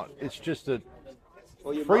 I'm not. It's just that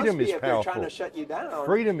Well, you freedom must be is if they're powerful. trying to shut you down.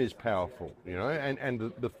 Freedom is powerful, you know,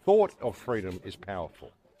 and the thought of freedom is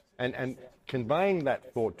powerful. And conveying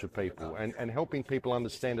that thought to people and helping people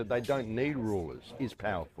understand that they don't need rulers is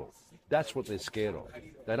powerful. That's what they're scared of.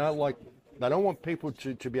 They don't want people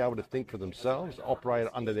to be able to think for themselves, operate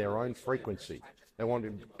under their own frequency. They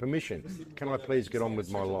want permission. Can I please get on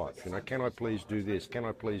with my life? You know, can I please do this? Can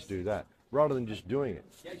I please do that? Rather than just doing it.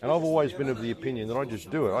 And I've always been of the opinion that I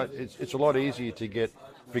just do it. It's a lot easier to get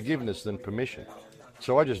forgiveness than permission.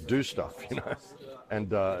 So I just do stuff, you know. And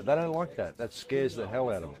they don't like that. That scares the hell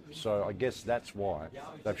out of them. So I guess that's why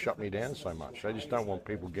they've shut me down so much. They just don't want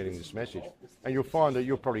people getting this message. And you'll find that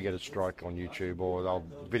you'll probably get a strike on YouTube, or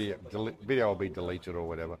video will be deleted or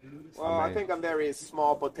whatever. Well, I think I'm very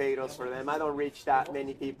small potatoes for them. I don't reach that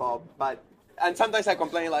many people, and sometimes I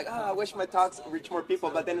complain like, I wish my talks reach more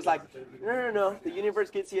people, but then it's like, no. The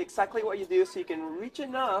universe gives you exactly what you do so you can reach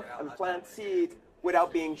enough and plant seeds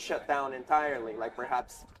without being shut down entirely, like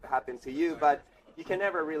perhaps happened to you, but you can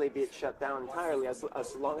never really be shut down entirely as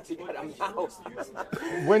long as you get a mouse.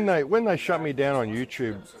 When they shut me down on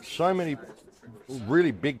YouTube, so many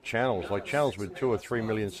really big channels, like channels with 2 or 3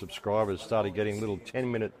 million subscribers, started getting little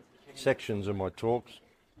 10-minute sections of my talks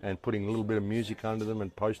and putting a little bit of music under them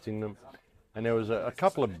and posting them. And there was a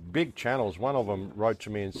couple of big channels. One of them wrote to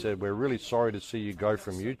me and said, "We're really sorry to see you go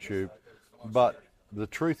from YouTube, but the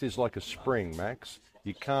truth is like a spring, Max.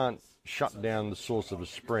 You can't shut down the source of a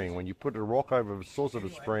spring. When you put a rock over the source of a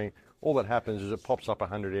spring, all that happens is it pops up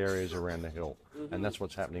 100 areas around the hill. And that's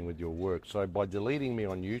what's happening with your work." So by deleting me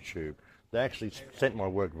on YouTube, they actually sent my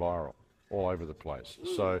work viral all over the place.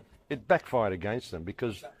 So it backfired against them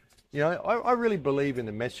because, you know, I really believe in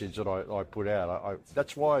the message that I put out.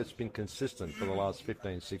 That's why it's been consistent for the last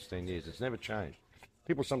 15, 16 years. It's never changed.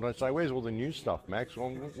 People sometimes say, "Where's all the new stuff, Max?"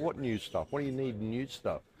 Well, what new stuff? What do you need new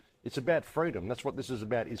stuff? It's about freedom. That's what this is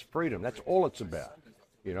about, is freedom. That's all it's about,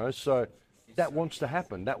 you know. So that wants to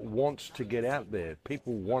happen. That wants to get out there.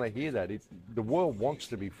 People want to hear that. The world wants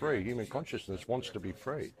to be free. Human consciousness wants to be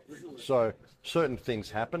free. So certain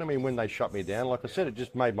things happen. I mean, when they shut me down, like I said, it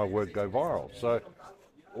just made my work go viral. So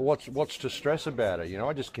what's to stress about it? You know,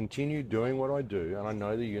 I just continue doing what I do, and I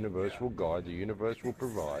know the universe will guide. The universe will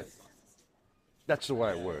provide. That's the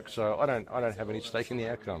way it works. So I don't have any stake in the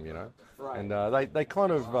outcome, you know. Right. And they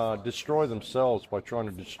kind of destroy themselves by trying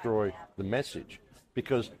to destroy the message,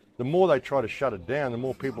 because the more they try to shut it down, the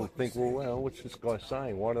more people think, well, what's this guy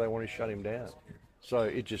saying? Why do they want to shut him down? So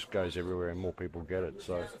it just goes everywhere, and more people get it.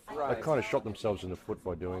 So Right. they kind of shot themselves in the foot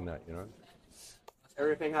by doing that, you know.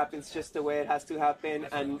 Everything happens just the way it has to happen.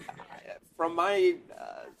 And from my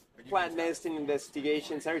plant medicine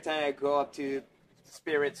investigations, every time I go up to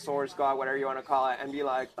spirit, source, God, whatever you want to call it, and be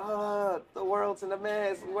like, the world's in a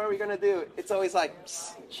mess, what are we going to do? It's always like,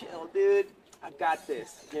 chill, dude, I got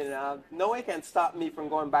this, you know. No one can stop me from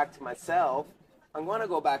going back to myself, I'm going to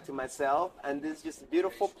go back to myself, and this is just a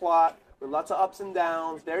beautiful plot with lots of ups and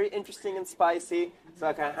downs, very interesting and spicy, so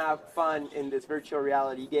I can have fun in this virtual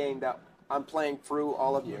reality game that I'm playing through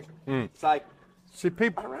all of you. It's like, See,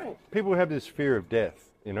 people, all right. people have this fear of death.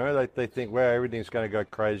 You know, they think, well, everything's going to go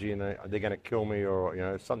crazy and they're going to kill me, or, you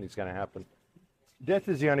know, something's going to happen. Death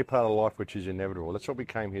is the only part of life which is inevitable. That's what we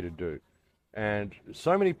came here to do. And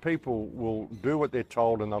so many people will do what they're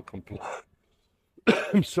told and they'll comply.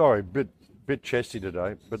 I'm sorry, bit chesty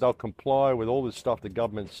today, but they'll comply with all this stuff the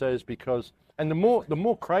government says because, and the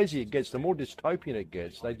more crazy it gets, the more dystopian it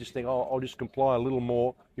gets. They just think, oh, I'll just comply a little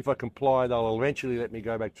more. If I comply, they'll eventually let me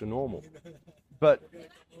go back to normal. But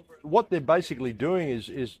what they're basically doing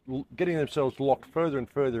is getting themselves locked further and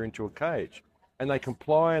further into a cage. And they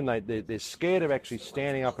comply, and they're scared of actually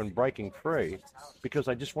standing up and breaking free because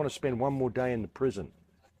they just want to spend one more day in the prison.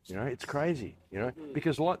 You know, it's crazy, you know,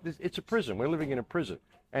 because it's a prison. We're living in a prison.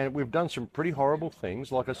 And we've done some pretty horrible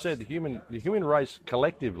things. Like I said, the human race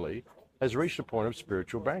collectively has reached a point of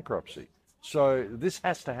spiritual bankruptcy. So this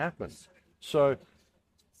has to happen. So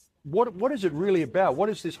what is it really about? What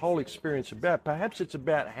is this whole experience about? Perhaps it's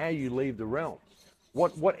about how you leave the realm.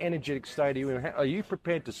 What energetic state are you in? Are you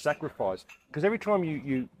prepared to sacrifice? Because every time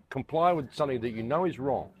you comply with something that you know is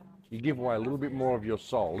wrong, you give away a little bit more of your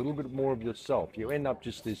soul, a little bit more of yourself. You end up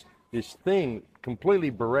just this thing completely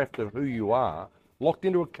bereft of who you are, locked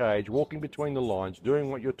into a cage, walking between the lines,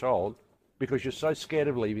 doing what you're told, because you're so scared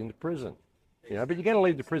of leaving the prison. You know, but you're going to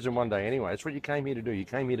leave the prison one day anyway. That's what you came here to do. You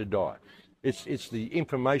came here to die. It's the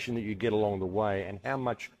information that you get along the way and how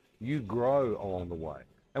much you grow along the way.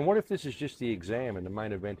 And what if this is just the exam and the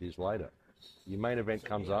main event is later? Your main event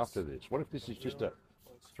comes after this. What if this is just a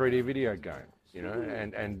 3D video game, you know,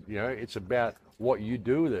 and you know, it's about what you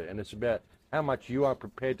do with it, and it's about how much you are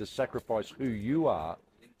prepared to sacrifice who you are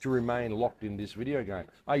to remain locked in this video game.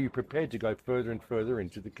 Are you prepared to go further and further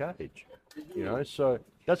into the cage? You know, so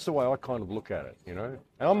that's the way I kind of look at it, you know.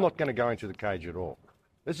 And I'm not going to go into the cage at all.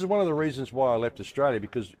 This is one of the reasons why I left Australia,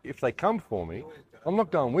 because if they come for me, I'm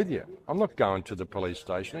not going with you. I'm not going to the police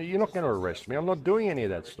station. You're not going to arrest me. I'm not doing any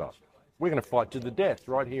of that stuff. We're going to fight to the death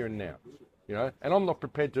right here and now, you know. And I'm not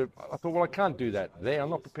prepared to, I thought, well, I can't do that there.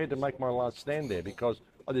 I'm not prepared to make my last stand there because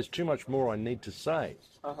there's too much more I need to say.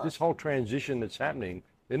 This whole transition that's happening,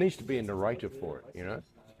 there needs to be a narrator for it, you know.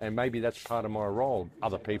 And maybe that's part of my role,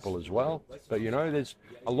 other people as well. But, you know, there's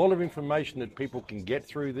a lot of information that people can get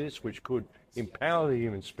through this which could empower the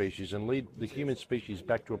human species and lead the human species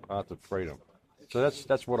back to a path of freedom. So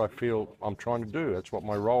that's what I feel I'm trying to do. That's what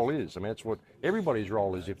my role is. I mean, that's what everybody's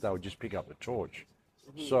role is if they would just pick up the torch.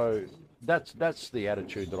 So that's the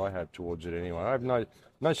attitude that I have towards it anyway. I have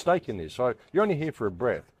no stake in this. So you're only here for a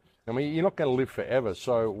breath. I mean, you're not going to live forever.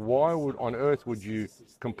 So why on earth would you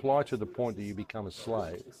comply to the point that you become a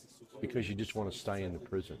slave because you just want to stay in the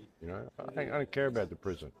prison? You know, I don't care about the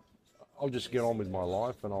prison. I'll just get on with my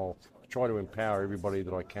life, and I'll try to empower everybody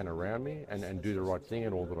that I can around me and do the right thing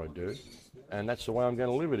in all that I do. And that's the way I'm going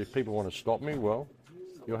to live it. If people want to stop me, well,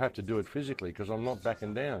 you'll have to do it physically because I'm not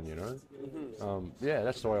backing down, you know. Yeah,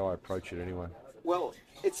 that's the way I approach it anyway. Well,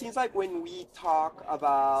 it seems like when we talk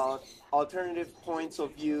about alternative points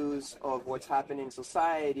of views of what's happening in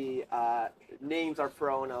society, names are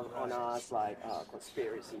thrown on us like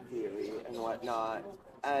conspiracy theory and whatnot.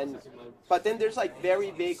 But then there's like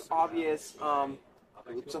very big, obvious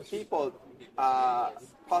groups of people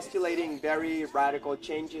postulating very radical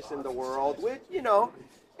changes in the world with, you know,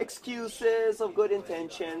 excuses of good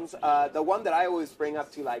intentions. The one that I always bring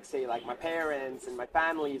up to, like, say, like my parents and my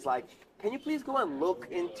family is like, can you please go and look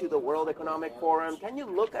into the World Economic Forum? Can you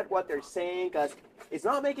look at what they're saying? Because it's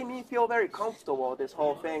not making me feel very comfortable, this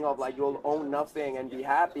whole thing of like, you'll own nothing and be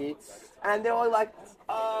happy. And they're all like,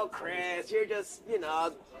 oh, Chris, you're just, you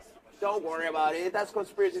know, don't worry about it. That's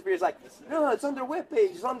conspiracy theories. Like, no, it's on their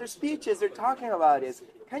webpage. It's on their speeches. They're talking about it.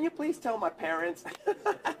 Can you please tell my parents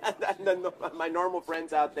and my normal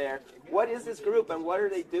friends out there, what is this group and what are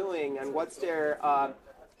they doing and what's their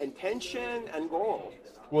intention and goal?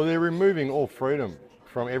 Well, they're removing all freedom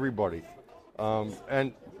from everybody.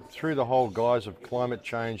 And through the whole guise of climate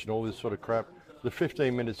change and all this sort of crap, the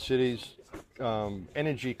 15-minute cities,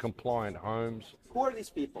 energy compliant homes. Who are these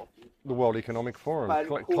people? The World Economic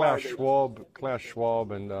Forum, Klaus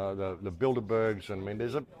Schwab and the Bilderbergs, and I mean,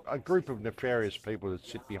 there's a group of nefarious people that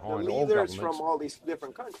sit behind all governments. Leaders from all these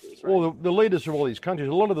different countries, right? Well, the leaders of all these countries,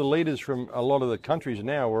 a lot of the leaders from a lot of the countries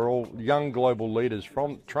now are all young global leaders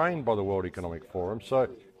trained by the World Economic Forum. So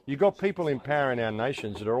you've got people empowering our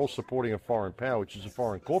nations that are all supporting a foreign power, which is a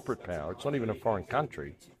foreign corporate power. It's not even a foreign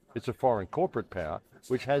country. It's a foreign corporate power,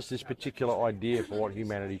 which has this particular idea for what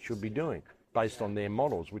humanity should be doing. based on their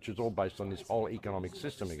models, which is all based on this whole economic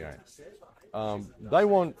system again. They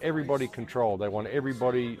want everybody controlled. They want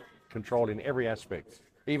everybody controlled in every aspect,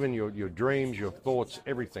 even your dreams, your thoughts,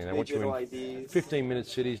 everything. They Digital want you in IDs. 15-minute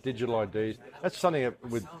cities, digital IDs. That's something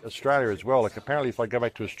with Australia as well. Like apparently, if I go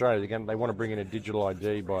back to Australia again, they want to bring in a digital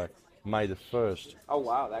ID by May the 1st. Oh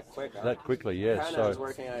wow, that quick. Huh? That quickly, yeah. Canada's So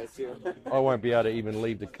working on it too. I won't be able to even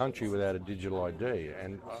leave the country without a digital ID,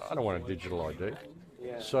 and I don't want a digital ID.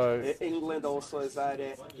 Yeah. So England also is at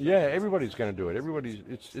it. yeah, everybody's going to do it.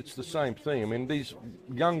 It's the same thing. I mean, these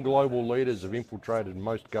young global leaders have infiltrated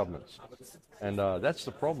most governments, and that's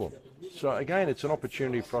the problem. So again, it's an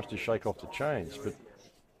opportunity for us to shake off the chains. But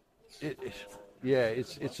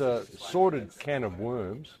it's a sordid can of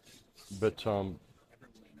worms. But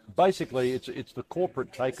basically, it's the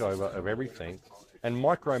corporate takeover of everything, and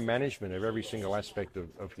micromanagement of every single aspect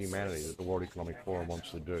of humanity that the World Economic Forum wants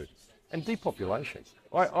to do. And depopulation.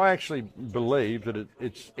 I actually believe that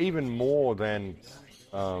it's even more than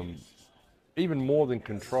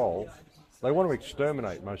control. They want to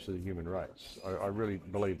exterminate most of the human race. I really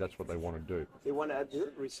believe that's what they want to do. They want to do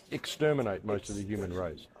Exterminate most of the human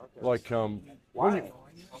race. Okay. Like Why?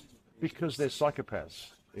 because they're psychopaths.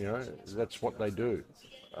 You know, that's what they do.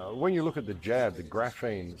 When you look at the jab, the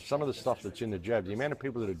graphene, some of the stuff that's in the jab, the amount of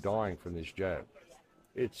people that are dying from this jab,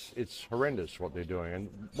 it's horrendous what they're doing.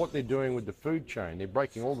 And what they're doing with the food chain, they're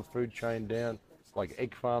breaking all the food chain down, like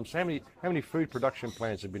egg farms. How many food production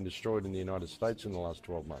plants have been destroyed in the United States in the last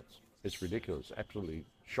 12 months? It's ridiculous, absolutely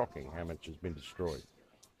shocking how much has been destroyed.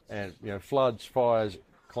 And, you know, floods, fires,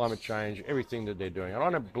 climate change, everything that they're doing. And I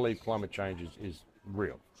don't believe climate change is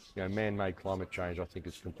real. You know, man-made climate change, I think,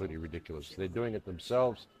 is completely ridiculous. They're doing it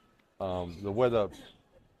themselves. The weather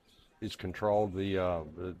is controlled.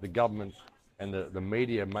 The government and the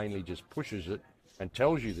media mainly just pushes it and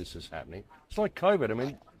tells you this is happening. It's like COVID. I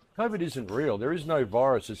mean, COVID isn't real. There is no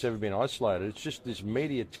virus that's ever been isolated. It's just this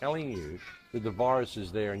media telling you that the virus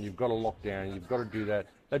is there and you've got to lock down and you've got to do that.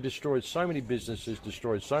 They've destroyed so many businesses,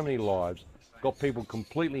 destroyed so many lives, got people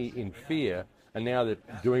completely in fear, and now they're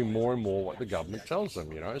doing more and more what the government tells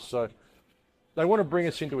them, you know. So they want to bring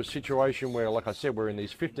us into a situation where, like I said, we're in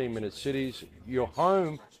these 15-minute cities. You're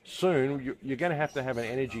home soon. You're going to have an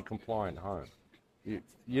energy compliant home.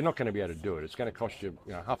 You're not going to be able to do it. It's going to cost you,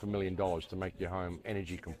 $500,000 to make your home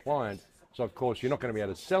energy compliant. So of course you're not going to be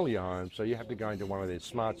able to sell your home. So you have to go into one of their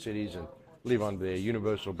smart cities and live under their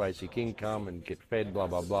universal basic income and get fed, blah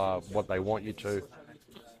blah blah, what they want you to.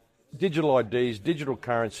 Digital IDs, digital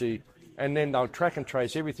currency, and then they'll track and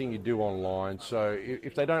trace everything you do online. So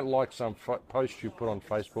if they don't like some post you put on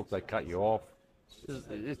Facebook, they cut you off.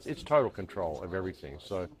 It's total control of everything.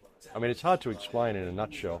 So, I mean, it's hard to explain in a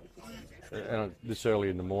nutshell. This early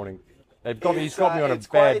in the morning, he's got me on a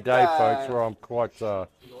bad day, folks. Where I'm quite.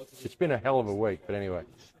 It's been a hell of a week, but anyway.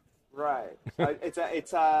 Right. It's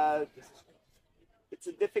a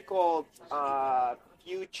difficult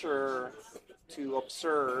future to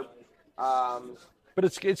observe. But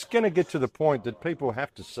it's going to get to the point that people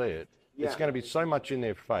have to see it. Yeah. It's going to be so much in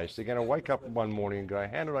their face. They're going to wake up one morning and go,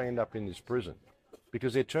 how did I end up in this prison?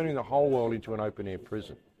 Because they're turning the whole world into an open-air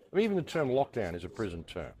prison. I mean, even the term lockdown is a prison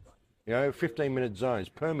term. 15-minute zones,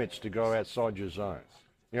 permits to go outside your zone.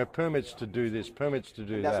 Permits to do this, permits to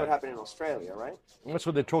do that. That's what happened in Australia, right? And that's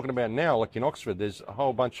what they're talking about now. Like in Oxford, there's a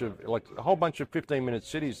whole bunch of 15-minute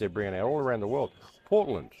cities they're bringing out all around the world.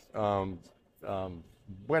 Portland,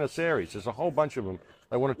 Buenos Aires, there's a whole bunch of them.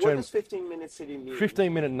 They want to turn. What does 15-minute city mean?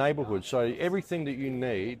 15-minute neighborhood. So everything that you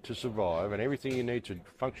need to survive and everything you need to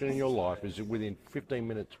function in your life is within 15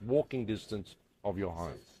 minutes walking distance of your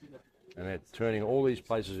home. And they're turning all these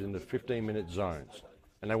places into 15-minute zones.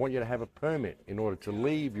 And they want you to have a permit in order to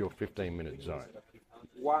leave your 15-minute zone.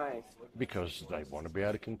 Why? Because they want to be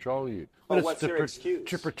able to control you. But it's what's your excuse?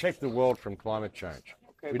 To protect the world from climate change.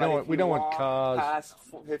 Okay, we don't want cars. Past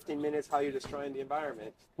 15 minutes, how are you destroying the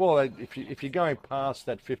environment? Well, if you're going past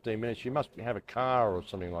that 15 minutes, you must have a car or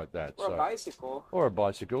something like that. Or a bicycle. Or a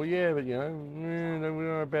bicycle, yeah, but, we don't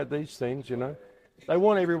know about these things, They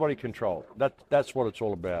want everybody controlled. That's what it's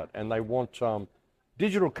all about. And they want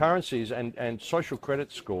digital currencies and social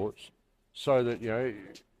credit scores so that,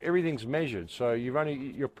 everything's measured. So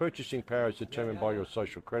your purchasing power is determined by your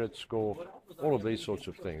social credit score, all of these sorts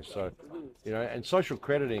of things. So, and social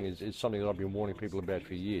crediting is something that I've been warning people about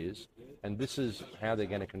for years. And this is how they're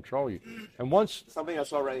going to control you. And once something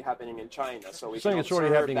that's already happening in China, so we something can that's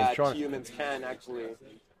already happening in China. Humans can actually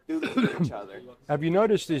do this to each other. Have you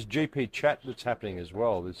noticed this GP chat that's happening as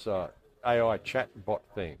well? This AI chat bot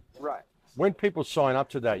thing. Right. When people sign up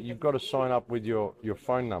to that, you've got to sign up with your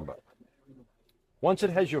phone number. Once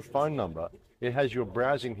it has your phone number, it has your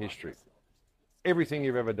browsing history. everything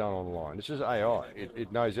you've ever done online. This is AI.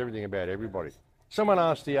 It knows everything about everybody. Someone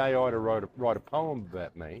asked the AI to write a poem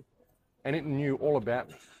about me, and it knew all about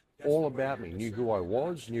me, knew who I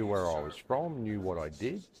was, knew where I was from, knew what I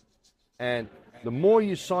did. And the more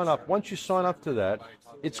you sign up, once you sign up to that,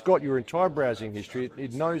 it's got your entire browsing history.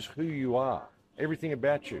 It knows who you are, everything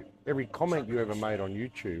about you, every comment you ever made on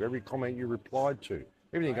YouTube, every comment you replied to,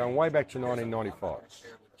 everything going way back to 1995.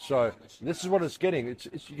 So this is what it's getting.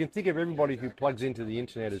 You can think of everybody who plugs into the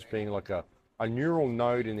internet as being like a neural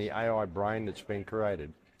node in the AI brain that's been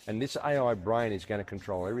created. And this AI brain is going to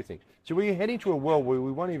control everything. So we're heading to a world where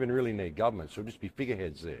we won't even really need governments. There'll just be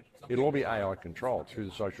figureheads there. It'll all be AI controlled through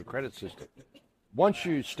the social credit system. Once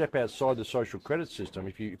you step outside the social credit system,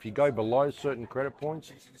 if you go below certain credit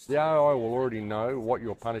points, the AI will already know what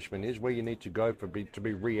your punishment is, where you need to go to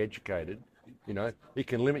be re-educated. You know, it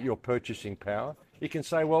can limit your purchasing power. It can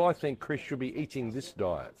say, well, I think Chris should be eating this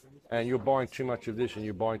diet, and you're buying too much of this and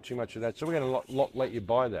you're buying too much of that. So we're going to let you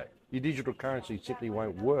buy that. Your digital currency simply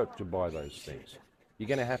won't work to buy those things. We're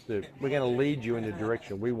going to lead you in the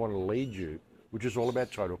direction we want to lead you, which is all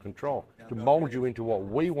about total control, to mold you into what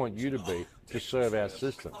we want you to be to serve our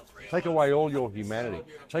system. Take away all your humanity,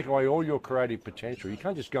 take away all your creative potential. You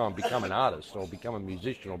can't just go and become an artist or become a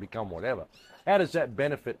musician or become whatever. How does that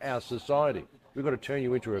benefit our society? We've got to turn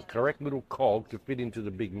you into a correct little cog to fit into the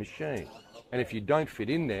big machine. And if you don't fit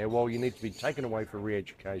in there, well, you need to be taken away for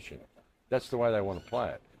re-education. That's the way they want to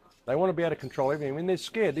play it. They want to be able to control everything. I mean, they're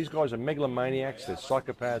scared. These guys are megalomaniacs. They're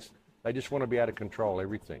psychopaths. They just want to be able to control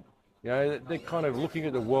everything. You know, they're kind of looking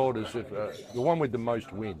at the world as if the one with the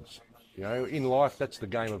most wins. You know, in life, that's the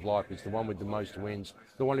game of life, is the one with the most wins.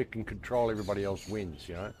 The one who can control everybody else wins,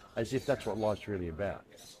 you know, as if that's what life's really about,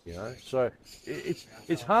 you know. So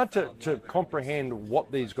it's hard to comprehend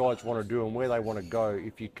what these guys want to do and where they want to go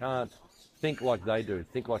if you can't think like they do,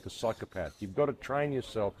 think like a psychopath. You've got to train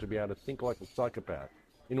yourself to be able to think like a psychopath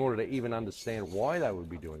in order to even understand why they would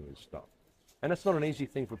be doing this stuff. And that's not an easy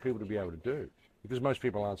thing for people to be able to do, because most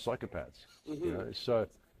people aren't psychopaths, you know. So,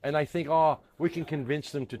 and they think, oh, we can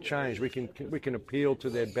convince them to change. We can appeal to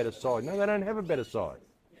their better side. No, they don't have a better side.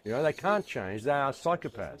 You know, they can't change. They are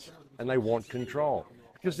psychopaths, and they want control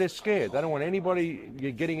because they're scared. They don't want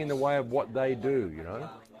anybody getting in the way of what they do. You know.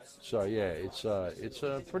 So yeah, it's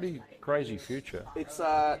a pretty crazy future. It's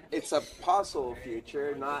a possible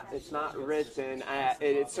future. It's not written.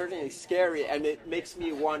 It's certainly scary, and it makes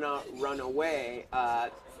me wanna run away.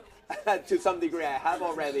 To some degree, I have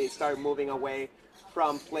already started moving away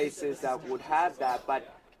from places that would have that.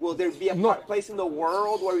 But will there be a place in the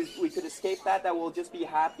world where we could escape that will just be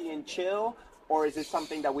happy and chill? Or is it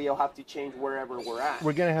something that we'll have to change wherever we're at?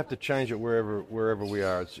 We're going to have to change it wherever we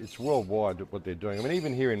are. It's worldwide what they're doing. I mean,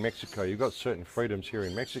 even here in Mexico, you've got certain freedoms here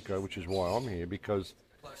in Mexico, which is why I'm here, because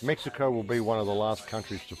Mexico will be one of the last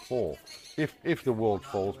countries to fall. If the world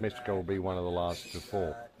falls, Mexico will be one of the last to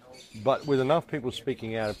fall. But with enough people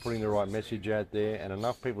speaking out and putting the right message out there and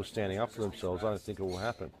enough people standing up for themselves, I don't think it will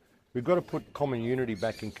happen. We've got to put common unity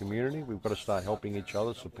back in community. We've got to start helping each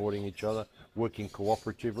other, supporting each other, working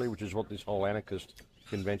cooperatively, which is what this whole anarchist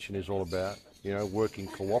convention is all about, you know, working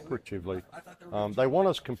cooperatively. They want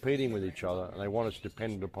us competing with each other, and they want us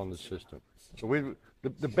dependent upon the system. So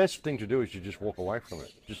the best thing to do is to just walk away from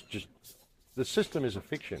it. Just the system is a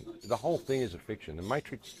fiction. The whole thing is a fiction. The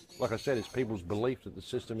matrix, like I said, is people's belief that the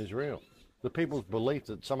system is real. The people's belief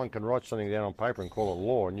that someone can write something down on paper and call it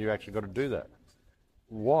law, and you actually got to do that.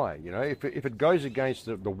 Why? You know, if it goes against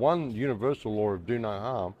the one universal law of do no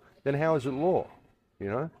harm, then how is it law? You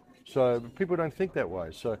know, so people don't think that way.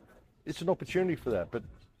 So it's an opportunity for that. But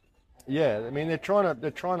yeah, I mean, they're trying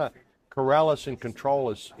to corral us and control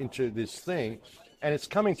us into this thing, and it's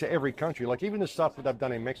coming to every country. Like even the stuff that they've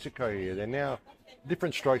done in Mexico here, they're now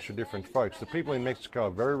different strokes for different folks. The people in Mexico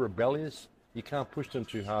are very rebellious. You can't push them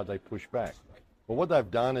too hard; they push back. But what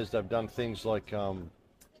they've done is they've done things like.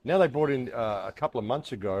 Now they brought in a couple of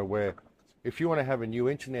months ago where if you want to have a new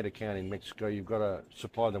internet account in Mexico, you've got to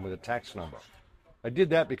supply them with a tax number. They did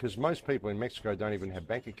that because most people in Mexico don't even have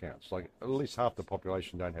bank accounts. Like at least half the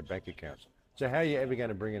population don't have bank accounts. So how are you ever going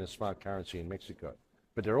to bring in a smart currency in Mexico?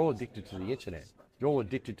 But they're all addicted to the internet. They're all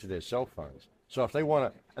addicted to their cell phones. So if they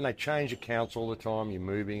want to, and they change accounts all the time, you're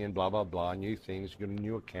moving and blah, blah, blah, new things, you got a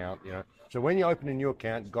new account, you know. So when you open a new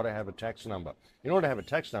account, you've got to have a tax number. In order to have a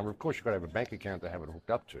tax number, of course, you've got to have a bank account to have it hooked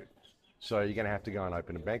up to. So you're going to have to go and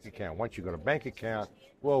open a bank account. Once you've got a bank account,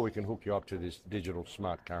 well, we can hook you up to this digital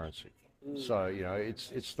smart currency. So, you know,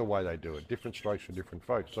 it's the way they do it. Different strokes for different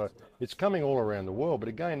folks. So it's coming all around the world. But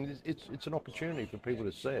again, it's an opportunity for people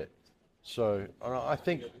to see it. So I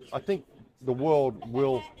think the world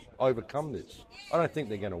will overcome this. I don't think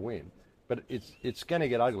they're going to win. but it's going to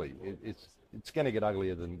get ugly. It's going to get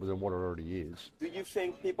uglier than what it already is. Do you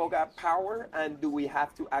think people got power, and do we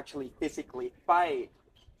have to actually physically fight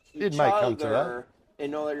It each may come to other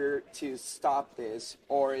in order to stop this,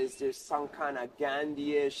 or is there some kind of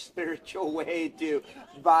Gandhi-ish spiritual way to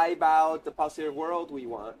vibe out the positive world we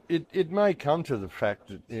want? It may come to the fact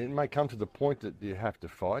that it may come to the point that you have to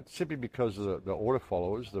fight simply because of the order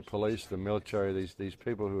followers, the police, the military, these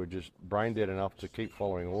people who are just brain dead enough to keep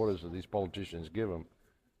following orders that these politicians give them.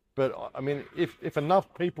 But I mean, if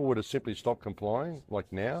enough people were to simply stop complying,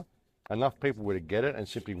 like now, enough people were to get it and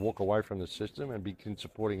simply walk away from the system and begin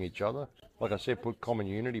supporting each other, like I said, put common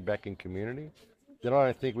unity back in community, then I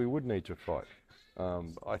don't think we would need to fight.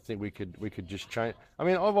 I think we could just change. I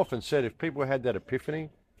mean, I've often said if people had that epiphany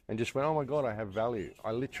and just went, oh my God, I have value.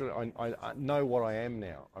 I know what I am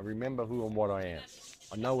now. I remember who and what I am.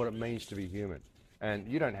 I know what it means to be human. And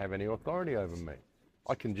you don't have any authority over me.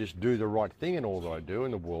 I can just do the right thing in all that I do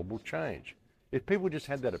and the world will change. If people just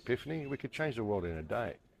had that epiphany, we could change the world in a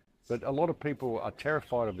day. But a lot of people are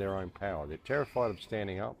terrified of their own power. They're terrified of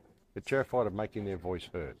standing up. They're terrified of making their voice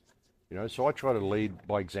heard. You know, so I try to lead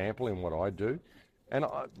by example in what I do. And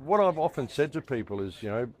what I've often said to people is, you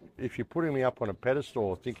know, if you're putting me up on a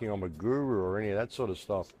pedestal thinking I'm a guru or any of that sort of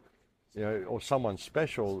stuff, you know, or someone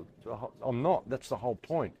special, I'm not. That's the whole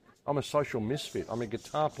point. I'm a social misfit. I'm a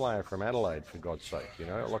guitar player from Adelaide, for God's sake. You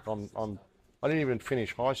know, like I didn't even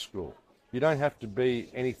finish high school. You don't have to be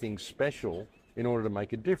anything special in order to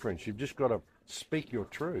make a difference. You've just got to speak your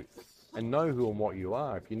truth and know who and what you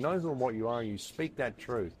are. If you know who and what you are and you speak that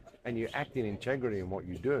truth and you act in integrity in what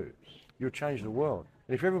you do, you'll change the world.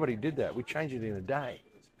 And if everybody did that, we'd change it in a day.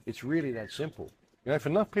 It's really that simple. You know, if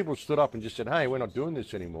enough people stood up and just said, hey, we're not doing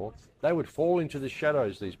this anymore, they would fall into the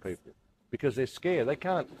shadows, these people, because they're scared. They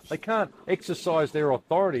can't exercise their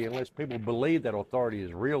authority unless people believe that authority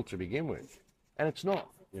is real to begin with. And it's not,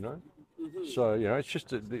 you know. So, you know, it's just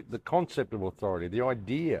the concept of authority, the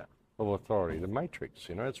idea of authority, the matrix,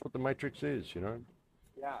 you know, that's what the matrix is, you know.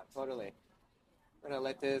 Yeah, totally. I'm going to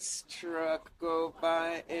let this truck go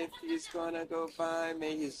by if he's going to go by.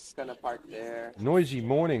 Maybe he's just going to park there. Noisy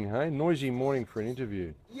morning, hey? Noisy morning for an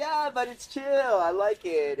interview. Yeah, but it's chill. I like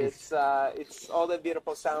it. It's all the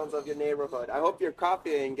beautiful sounds of your neighborhood. I hope your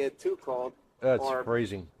coffee didn't get too cold. It's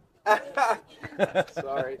freezing.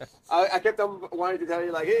 Sorry. I kept on wanting to tell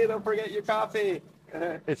you, like, hey, don't forget your coffee.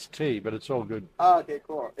 It's tea, but it's all good. Oh, okay,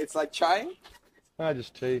 cool. It's like chai?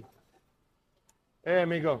 Just tea. Hey,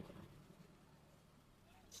 amigo.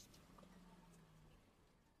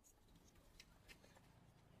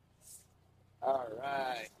 All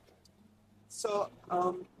right. So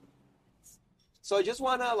I just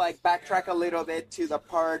want to like backtrack a little bit to the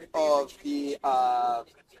part of the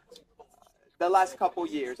last couple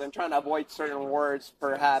years. I'm trying to avoid certain words,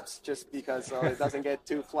 perhaps, just because it doesn't get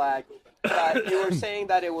too flagged. But you were saying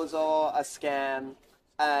that it was all a scam,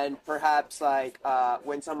 and perhaps like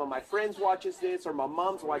when some of my friends watches this or my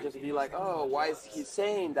mom's watches it, be like, oh, why is he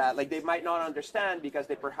saying that? Like they might not understand because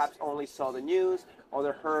they perhaps only saw the news or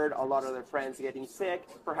they heard a lot of their friends getting sick.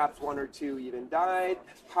 Perhaps one or two even died.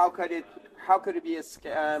 How could it be a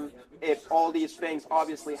scam if all these things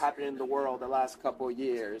obviously happened in the world the last couple of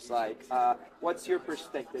years? Like, what's your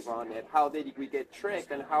perspective on it? How did we get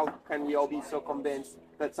tricked, and how can we all be so convinced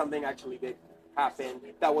that something actually did happen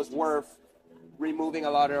that was worth removing a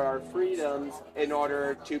lot of our freedoms in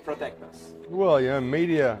order to protect us? Well, you know,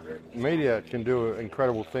 media can do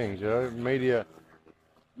incredible things. You know,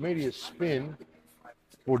 media spin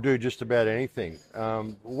will do just about anything.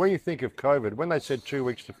 When you think of COVID, when they said 2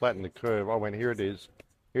 weeks to flatten the curve, I went, here it is,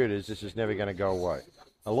 this is never going to go away.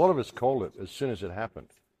 A lot of us called it as soon as it happened.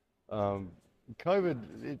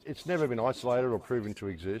 COVID, it's never been isolated or proven to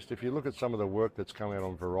exist. If you look at some of the work that's come out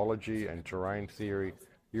on virology and terrain theory,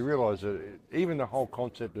 you realize that even the whole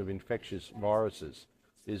concept of infectious viruses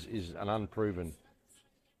is an unproven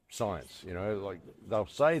science. You know, like they'll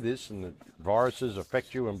say this and the viruses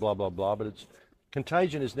affect you and blah, blah, blah, but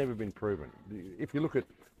contagion has never been proven. If you look at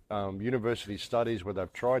university studies where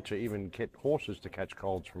they've tried to even get horses to catch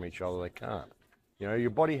colds from each other, they can't. You know,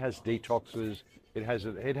 your body has detoxes. It has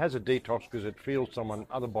a detox because it feels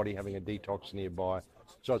other body having a detox nearby.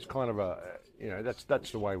 So it's kind of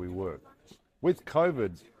that's the way we work. With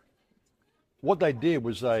COVID, what they did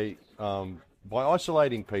was by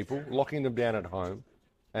isolating people, locking them down at home,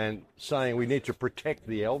 and saying we need to protect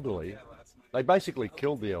the elderly, they basically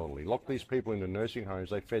killed the elderly, locked these people into nursing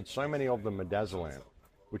homes. They fed so many of them midazolam,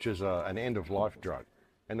 which is an end-of-life drug,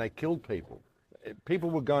 and they killed people.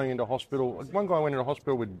 People were going into hospital. One guy went into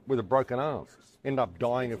hospital with a broken arm, ended up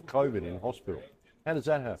dying of COVID in hospital. How does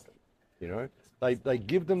that happen? You know, They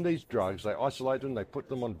give them these drugs, they isolate them, they put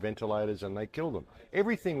them on ventilators, and they kill them.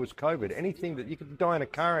 Everything was COVID. Anything that you could die in a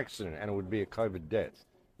car accident and it would be a COVID death.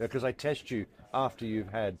 Because they test you after you're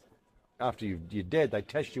dead, they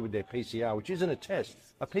test you with their PCR, which isn't a test.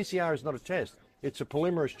 A PCR is not a test. It's a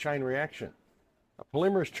polymerase chain reaction. A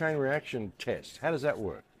polymerase chain reaction test. How does that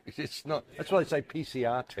work? It's not. That's why they say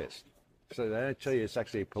PCR test. So they don't tell you it's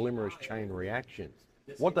actually a polymerase chain reaction.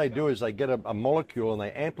 What they do is they get a molecule and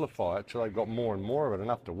they amplify it till they've got more and more of it,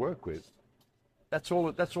 enough to work with. That's all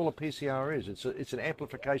a PCR is. It's an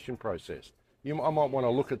amplification process. I might want to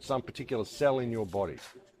look at some particular cell in your body.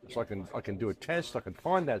 So I can do a test, I can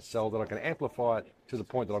find that cell, that I can amplify it to the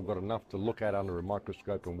point that I've got enough to look at under a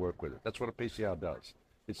microscope and work with it. That's what a PCR does.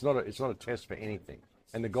 It's not a test for anything.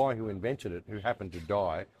 And the guy who invented it, who happened to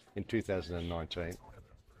die in 2019,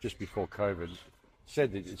 just before COVID,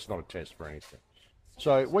 said that it's not a test for anything.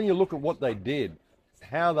 So when you look at what they did,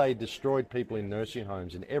 how they destroyed people in nursing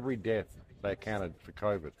homes, in every death they accounted for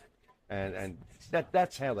COVID. And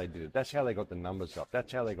that's how they did it. That's how they got the numbers up.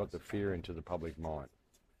 That's how they got the fear into the public mind.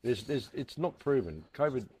 It's not proven.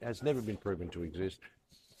 COVID has never been proven to exist.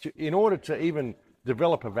 In order to even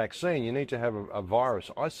develop a vaccine, you need to have a virus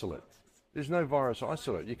isolate. There's no virus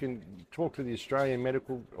isolate. You can talk to the Australian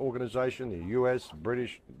Medical Organisation, the US,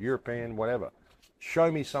 British, European, whatever.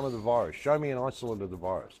 Show me some of the virus. Show me an isolate of the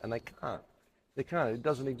virus. And they can't. They can't. It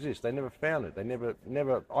doesn't exist. They never found it. They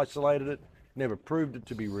never isolated it, never proved it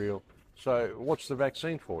to be real. So what's the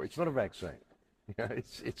vaccine for? It's not a vaccine.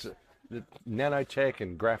 It's the nanotech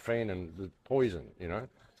and graphene and the poison,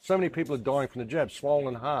 So many people are dying from the jab,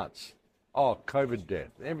 swollen hearts. Oh, COVID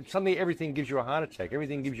death. Suddenly everything gives you a heart attack.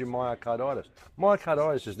 Everything gives you myocarditis.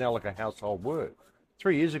 Myocarditis is now like a household word.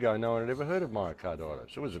 3 years ago, no one had ever heard of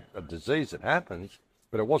myocarditis. It was a disease that happens,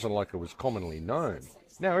 but it wasn't like it was commonly known.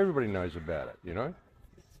 Now everybody knows about it,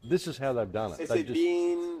 This is how they've done it. Is it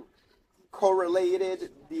being correlated,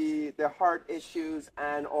 the heart issues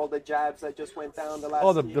and all the jabs that just went down the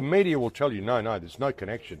last year? The media will tell you, no, there's no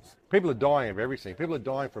connection. People are dying of everything. People are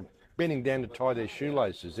dying from bending down to tie their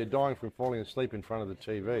shoelaces. They're dying from falling asleep in front of the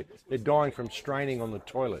TV. They're dying from straining on the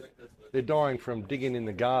toilet. They're dying from digging in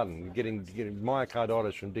the garden, getting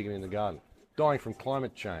myocarditis from digging in the garden. Dying from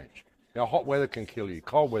climate change. Now, hot weather can kill you.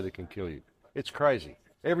 Cold weather can kill you. It's crazy.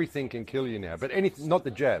 Everything can kill you now. But anything, not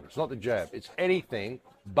the jab. It's not the jab. It's anything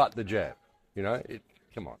but the jab.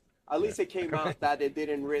 Come on. At least it came out that it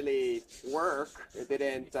didn't really work. It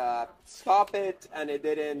didn't stop it, and it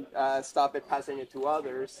didn't stop it passing it to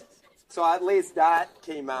others. So at least that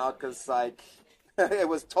came out, because it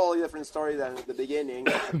was a totally different story than at the beginning.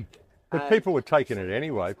 But people were taking it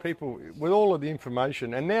anyway. People, with all of the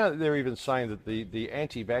information, and now they're even saying that the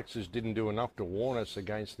anti-vaxxers didn't do enough to warn us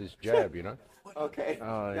against this jab, Okay.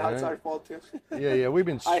 Now it's our fault too. Yeah, we've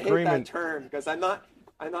been screaming. I hate that term, because I'm not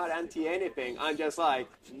anti anything. I'm just like,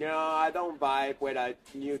 no, I don't vibe with a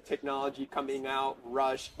new technology coming out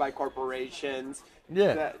rushed by corporations.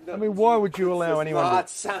 Yeah, why would you allow anyone not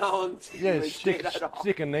sound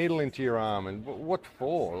stick a needle into your arm, and what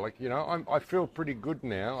for? I feel pretty good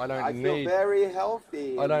now. I feel very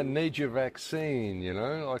healthy. I don't need your vaccine,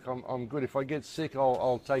 I'm good. If I get sick,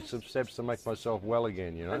 I'll take some steps to make myself well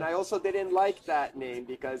again, And I also didn't like that name,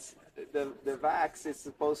 because the vax is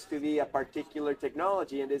supposed to be a particular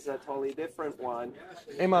technology, and this is a totally different one.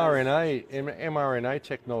 mRNA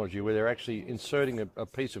technology, where they're actually inserting a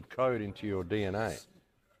piece of code into your DNA.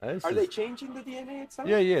 Are they changing the DNA itself?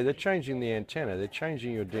 Yeah, they're changing the antenna. They're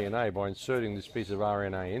changing your DNA by inserting this piece of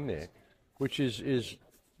RNA in there, which is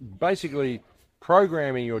basically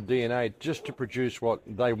programming your DNA just to produce what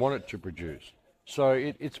they want it to produce. So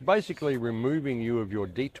it's basically removing you of your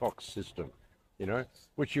detox system,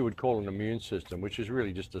 which you would call an immune system, which is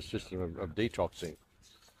really just a system of detoxing.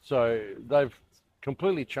 So they've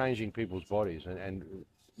completely changing people's bodies and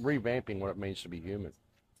revamping what it means to be human.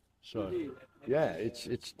 So yeah,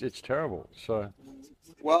 it's terrible. So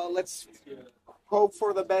well, let's hope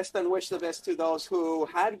for the best and wish the best to those who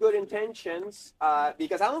had good intentions,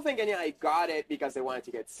 because I don't think anybody got it because they wanted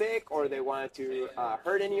to get sick or they wanted to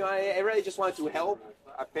hurt anyone. They really just wanted to help,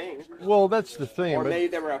 I think. Well, that's the thing. Or maybe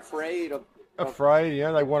they were afraid of...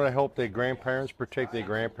 They want to help their grandparents, protect their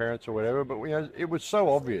grandparents or whatever, but it was so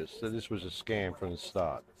obvious that this was a scam from the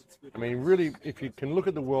start. Really, if you can look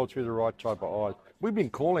at the world through the right type of eyes, we've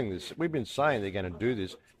been calling this, we've been saying they're going to do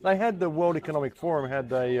this. They had the World Economic Forum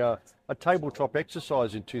had a tabletop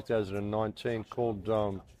exercise in 2019 called,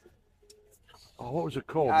 Oh, what was it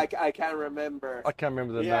called? I can't remember. I can't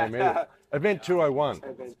remember the Yeah. name either. Event 201.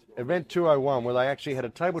 Event. Event 201, where they actually had a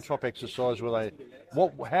tabletop exercise where they,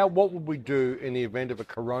 what would we do in the event of a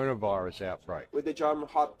coronavirus outbreak? With the Johns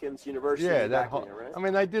Hopkins University Yeah, backing it, right? I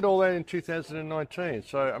mean, they did all that in 2019.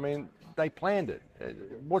 So, I mean, they planned it.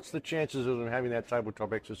 What's the chances of them having that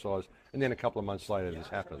tabletop exercise and then a couple of months later this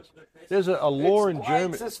happens? There's a law in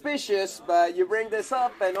Germany. It's suspicious, but you bring this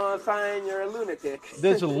up and all of a sudden you're a lunatic.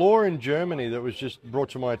 There's a law in Germany that was just brought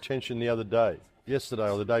to my attention the other day, yesterday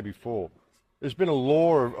or the day before. There's been a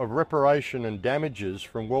law of reparation and damages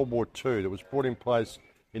from World War II that was put in place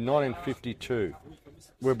in 1952,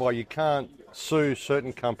 whereby you can't sue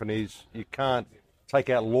certain companies, you can't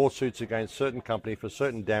take out lawsuits against certain companies for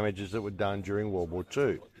certain damages that were done during World War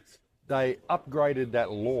II. They upgraded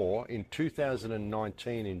that law in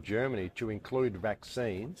 2019 in Germany to include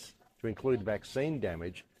vaccines, to include vaccine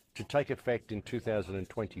damage, to take effect in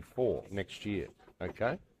 2024, next year,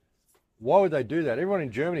 okay? Why would they do that? Everyone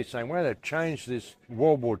in Germany is saying, well, they've changed this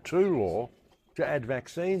World War II law to add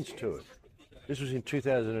vaccines to it. This was in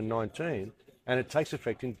 2019, and it takes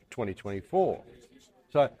effect in 2024.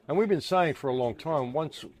 So, and we've been saying for a long time,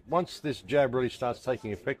 once this jab really starts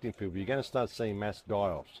taking effect in people, you're going to start seeing mass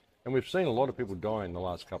die-offs. And we've seen a lot of people die in the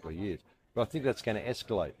last couple of years. But I think that's going to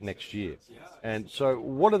escalate next year. And so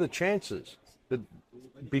what are the chances that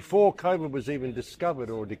before COVID was even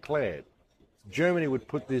discovered or declared, Germany would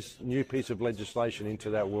put this new piece of legislation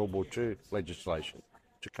into that World War II legislation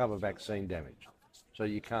to cover vaccine damage? So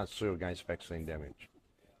you can't sue against vaccine damage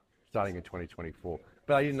starting in 2024.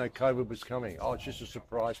 But I didn't know COVID was coming. Oh, it's just a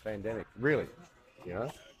surprise pandemic. Really? You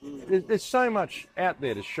know? There's so much out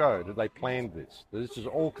there to show that they planned this. This is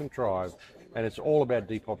all contrived, and it's all about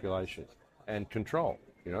depopulation and control,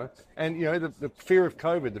 you know? And, you know, the fear of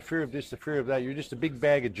COVID, the fear of this, the fear of that, you're just a big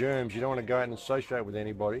bag of germs. You don't want to go out and associate with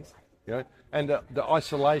anybody, you know? And the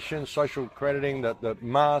isolation, social crediting, the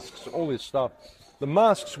masks, all this stuff. The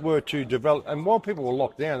masks were to develop, and while people were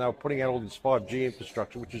locked down, they were putting out all this 5G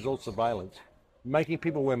infrastructure, which is all surveillance, making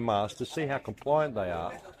people wear masks to see how compliant they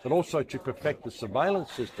are, but also to perfect the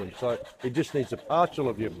surveillance system. So it just needs a partial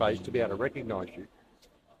of your face to be able to recognise you.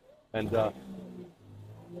 And Do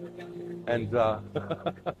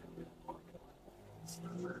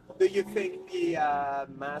you think the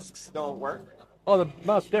masks don't work? oh, the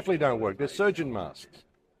masks definitely don't work. They're surgeon masks.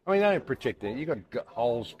 I mean, they don't protect it. You've got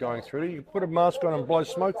holes going through it. You put a mask on and blow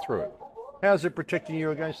smoke through it. How's it protecting you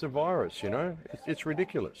against the virus, you know? It's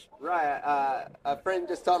ridiculous. Right. A friend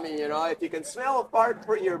just told me, you know, if you can smell a fart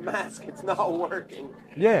through your mask, it's not working.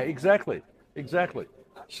 Yeah, exactly.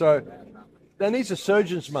 So then needs a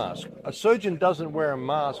surgeon's mask. A surgeon doesn't wear a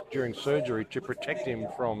mask during surgery to protect him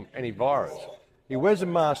from any virus. He wears a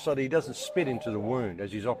mask so that he doesn't spit into the wound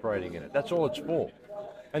as he's operating in it. That's all it's for.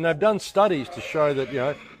 And they've done studies to show that, you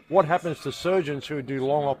know, what happens to surgeons who do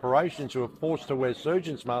long operations who are forced to wear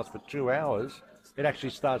surgeon's masks for 2 hours, it actually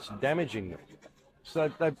starts damaging them.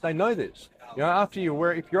 So they know this. You know, after you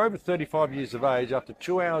wear, if you're over 35 years of age, after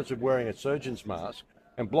 2 hours of wearing a surgeon's mask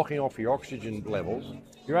and blocking off your oxygen levels,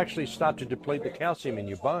 you actually start to deplete the calcium in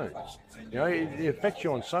your bones. You know, it affects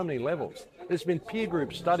you on so many levels. There's been peer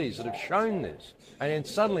group studies that have shown this. And then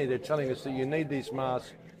suddenly they're telling us that you need these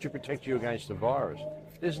masks to protect you against the virus.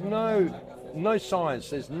 There's no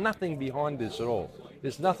science, there's nothing behind this at all.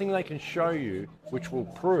 There's nothing they can show you which will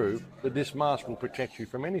prove that this mask will protect you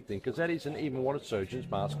from anything, because that isn't even what a surgeon's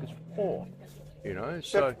mask is for, you know.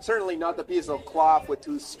 So certainly not the piece of cloth with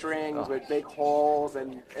 2 strings with big holes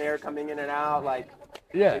and air coming in and out. Like,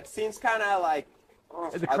 yeah, it seems kind of like.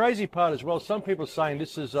 The crazy part as well, some people are saying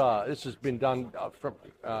this has been done from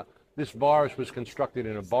this virus was constructed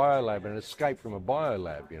in a biolab and escaped from a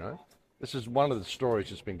biolab, you know. This is one of the stories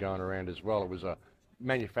that's been going around as well. It was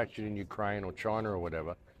manufactured in Ukraine or China or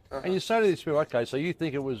whatever. And you say to these people, okay, so you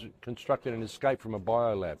think it was constructed and escaped from a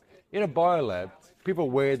biolab. In a biolab, people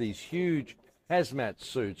wear these huge hazmat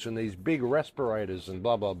suits and these big respirators and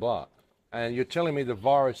blah, blah, blah. And you're telling me the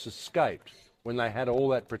virus escaped when they had all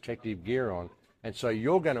that protective gear on. And so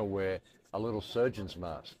you're going to wear a little surgeon's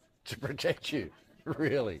mask to protect you,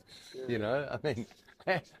 really. You know, I mean,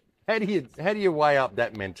 how do you weigh up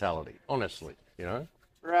that mentality, honestly, you know?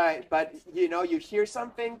 Right, but, you know, you hear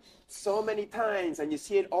something so many times and you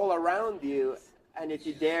see it all around you, and if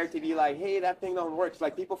you dare to be like, hey, that thing don't work, it's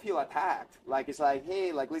like people feel attacked. Like, it's like,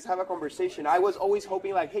 hey, like, let's have a conversation. I was always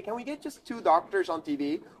hoping, like, hey, can we get just 2 doctors on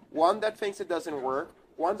TV? One that thinks it doesn't work,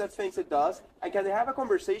 one that thinks it does, and can they have a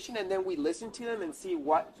conversation and then we listen to them and see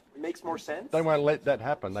what makes more sense? They won't let that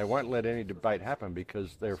happen. They won't let any debate happen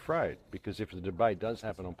because they're afraid. Because if the debate does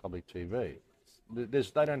happen on public TV,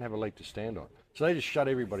 they don't have a leg to stand on. So they just shut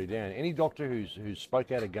everybody down. Any doctor who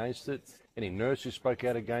spoke out against it, any nurse who spoke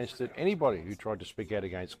out against it, anybody who tried to speak out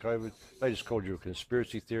against COVID, they just called you a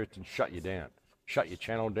conspiracy theorist and shut you down. Shut your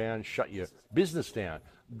channel down, shut your business down.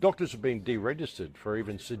 Doctors have been deregistered for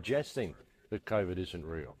even suggesting that COVID isn't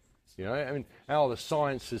real. You know, I mean, the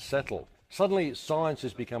science is settled. Suddenly, science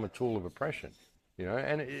has become a tool of oppression. You know,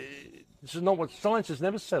 and this is not what science has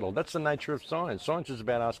never settled. That's the nature of science. Science is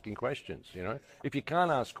about asking questions. You know, if you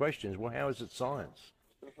can't ask questions, well, how is it science?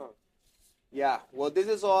 Yeah, well, this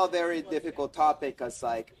is all a very difficult topic because,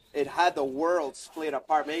 like, it had the world split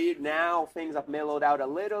apart. Maybe now things have mellowed out a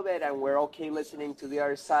little bit and we're okay listening to the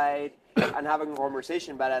other side and having a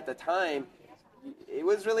conversation. But at the time, it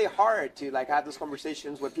was really hard to, like, have those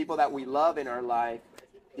conversations with people that we love in our life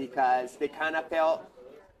because they kind of felt,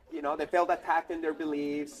 you know, they felt attacked in their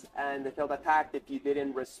beliefs and they felt attacked if you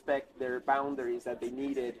didn't respect their boundaries that they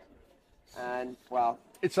needed. And, well...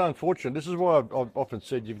 It's unfortunate. This is why I've often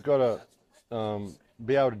said you've got to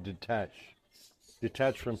be able to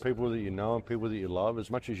detach from people that you know and people that you love as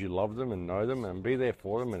much as you love them and know them and be there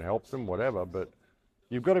for them and help them, whatever. But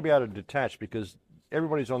you've got to be able to detach because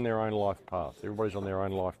everybody's on their own life path. Everybody's on their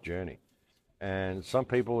own life journey. And some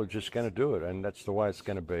people are just going to do it, and that's the way it's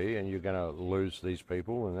going to be, and you're going to lose these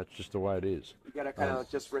people, and that's just the way it is. You got to kind of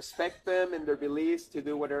just respect them and their beliefs to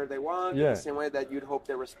do whatever they want, in the same way that you'd hope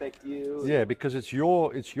they respect you. Yeah, because it's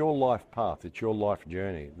your life path, it's your life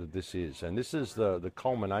journey that this is, and this is the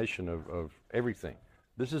culmination of everything.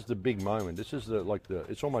 This is the big moment. This is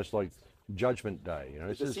it's almost like Judgment Day, you know.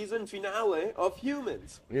 It's the season finale of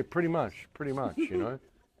humans. Yeah, pretty much, you know.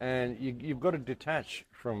 And you've got to detach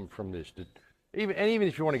from this. Even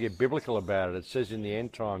if you want to get biblical about it, it says in the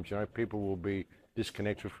end times, you know, people will be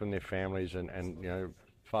disconnected from their families and you know,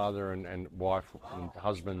 father and wife and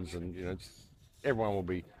husbands and, you know, everyone will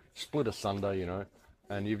be split asunder, you know,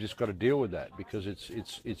 and you've just got to deal with that because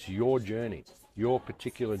it's your journey, your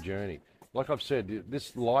particular journey. Like I've said,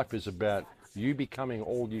 this life is about you becoming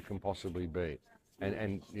all you can possibly be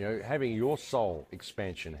and you know, having your soul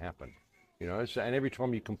expansion happen, you know, so, and every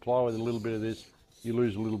time you comply with a little bit of this, you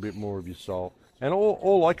lose a little bit more of your soul. And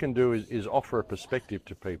all I can do is offer a perspective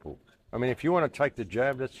to people. I mean, if you want to take the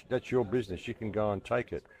jab, that's your business. You can go and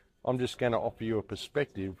take it. I'm just going to offer you a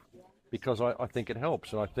perspective because I think it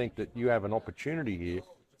helps. And I think that you have an opportunity here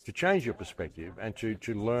to change your perspective and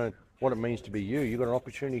to learn what it means to be you. You've got an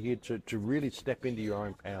opportunity here to really step into your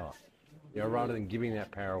own power, you know, rather than giving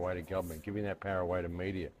that power away to government, giving that power away to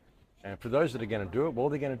media. And for those that are going to do it, well,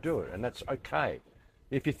 they're going to do it. And that's okay.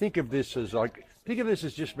 If you think of this as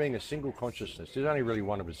just being a single consciousness, there's only really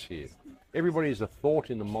one of us here. Everybody is a thought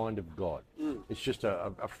in the mind of God. It's just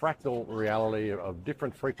a fractal reality of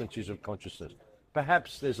different frequencies of consciousness.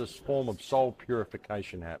 Perhaps there's a form of soul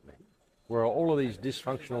purification happening, where all of these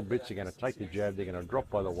dysfunctional bits are going to take the jab, they're going to drop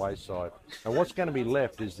by the wayside, and what's going to be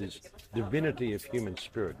left is this divinity of human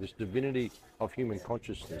spirit, this divinity of human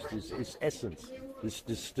consciousness, this essence, this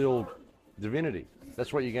distilled divinity.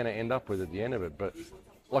 That's what you're going to end up with at the end of it. But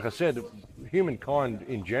like I said, humankind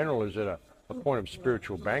in general is at a point of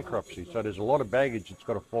spiritual bankruptcy. So there's a lot of baggage that's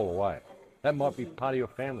got to fall away. That might be part of your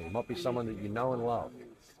family. It might be someone that you know and love.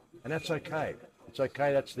 And that's okay. It's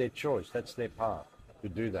okay. That's their choice. That's their path to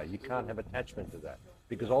do that. You can't have attachment to that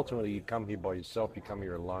because ultimately you come here by yourself. You come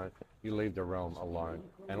here alone. You leave the realm alone.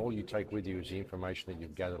 And all you take with you is the information that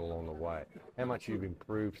you've gathered along the way. How much you've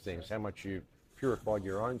improved things. How much you've purified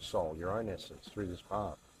your own soul, your own essence through this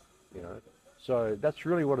path, you know. So that's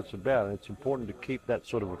really what it's about, and it's important to keep that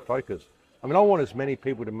sort of a focus. I mean, I want as many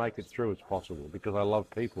people to make it through as possible because I love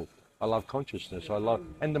people, I love consciousness,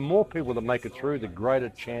 and the more people that make it through, the greater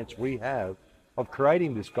chance we have of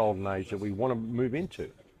creating this golden age that we want to move into.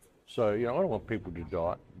 So, you know, I don't want people to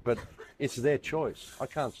die, but it's their choice. I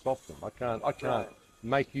can't stop them. I can't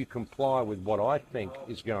make you comply with what I think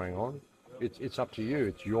is going on. It's up to you.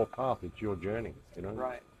 It's your path. It's your journey. You know.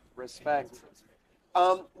 Right. Respect.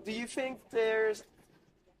 Do you think there's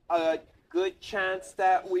a good chance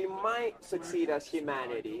that we might succeed as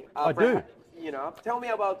humanity? I do. You know, tell me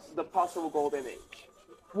about the possible golden age.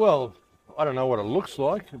 Well, I don't know what it looks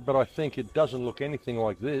like, but I think it doesn't look anything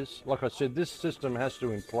like this. Like I said, this system has to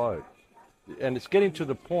implode, and it's getting to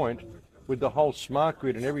the point with the whole smart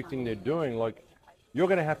grid and everything they're doing. Like, you're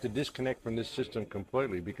going to have to disconnect from this system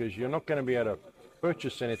completely because you're not going to be able to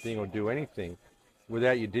purchase anything or do anything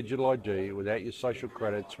without your digital ID, without your social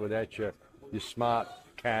credits, without your smart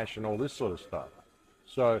cash and all this sort of stuff.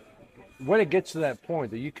 So when it gets to that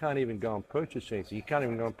point that you can't even go and purchase anything, you can't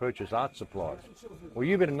even go and purchase art supplies, well,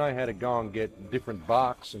 you better know how to go and get different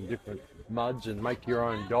barks and different muds and make your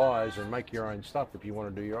own dyes and make your own stuff if you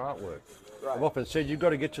want to do your artwork. Right. I've often said you've got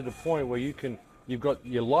to get to the point where you've got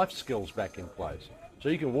your life skills back in place. So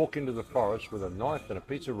you can walk into the forest with a knife and a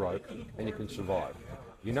piece of rope and you can survive.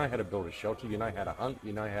 You know how to build a shelter, you know how to hunt,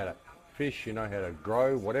 you know how to fish, you know how to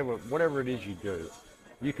grow, whatever it is you do,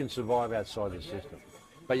 you can survive outside the system.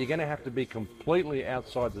 But you're going to have to be completely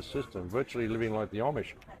outside the system, virtually living like the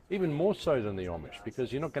Amish, even more so than the Amish,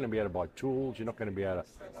 because you're not going to be able to buy tools, you're not going to be able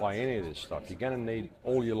to buy any of this stuff. You're going to need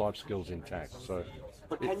all your life skills intact. So,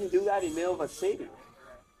 But can you do that in the middle of a city?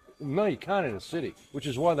 no, you can't in a city, which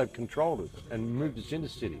is why they've controlled it and moved us into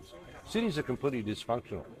cities. Cities are completely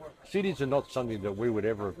dysfunctional. Cities are not something that we would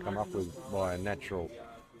ever have come up with by a natural...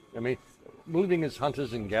 I mean, living as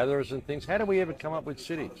hunters and gatherers and things, how do we ever come up with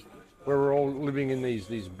cities where we're all living in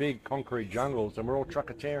these big concrete jungles and we're all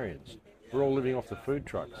truckatarians? We're all living off the food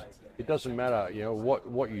trucks. It doesn't matter, you know,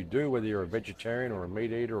 what you do, whether you're a vegetarian or a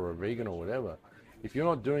meat eater or a vegan or whatever. If you're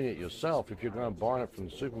not doing it yourself, if you're going buying it from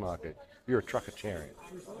the supermarket, you're a truckatarian.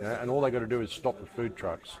 You know, and all they got to do is stop the food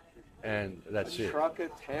trucks, and that's it.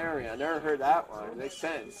 Truckatarian. I never heard that one. It makes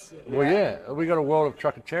sense. Well, yeah, we got a world of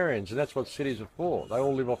truckatarians, and that's what cities are for. They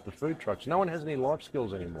all live off the food trucks. No one has any life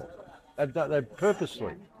skills anymore. They've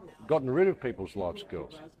purposely gotten rid of people's life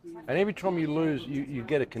skills. And every time you lose, you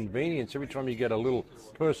get a convenience. Every time you get a little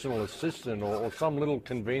personal assistant or some little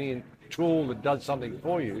convenient tool that does something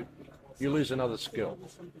for you, you lose another skill,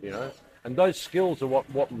 you know. And those skills are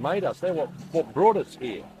what made us. They're what brought us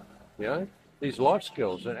here, you know, these life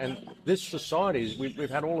skills. And this society, we've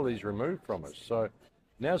had all of these removed from us. So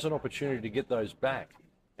now's an opportunity to get those back.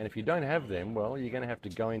 And if you don't have them, well, you're going to have to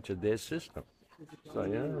go into their system. So,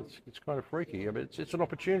 yeah, it's kind of freaky, but it's an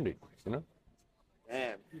opportunity, you know.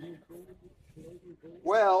 Damn.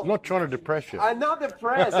 Well, I'm not trying to depress you. I'm not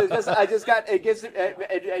depressed.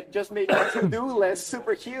 It just made my to-do list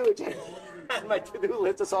super huge. And my to-do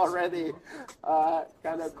list is already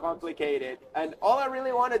kind of complicated. And all I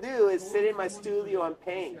really want to do is sit in my studio and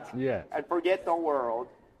paint. Yeah. And forget the world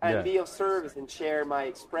and Yeah. be of service and share my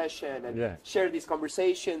expression and Yeah. share these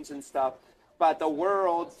conversations and stuff. But the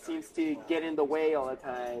world seems to get in the way all the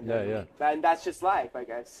time. Yeah, And that's just life, I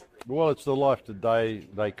guess. Well, it's the life that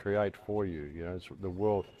they create for you. You know, it's the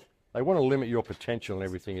world. They want to limit your potential and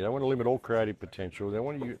everything. They want to limit all creative potential. They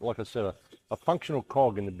want you, like I said, a functional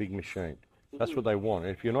cog in the big machine. That's what they want.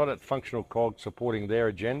 And if you're not a functional cog supporting their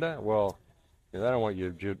agenda, well, you know, they don't want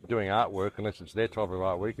you doing artwork unless it's their type of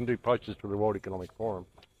artwork. You can do posters for the World Economic Forum,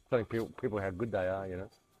 telling people how good they are. You know,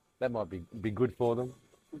 that might be good for them.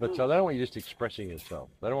 But so they don't want you just expressing yourself.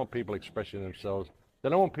 They don't want people expressing themselves. They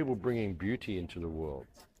don't want people bringing beauty into the world.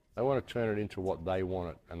 They want to turn it into what they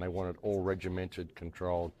want it, and they want it all regimented,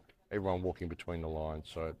 controlled, everyone walking between the lines.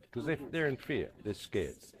 So, because they're in fear, they're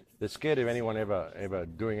scared. They're scared of anyone ever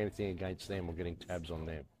doing anything against them or getting tabs on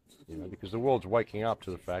them. You know, because the world's waking up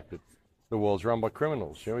to the fact that the world's run by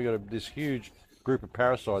criminals. You know, we got this huge group of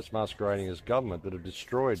parasites masquerading as government that have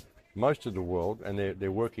destroyed most of the world, and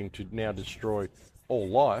they're working to now destroy all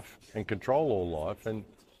life and control all life, and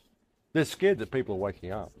they're scared that people are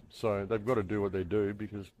waking up. So they've got to do what they do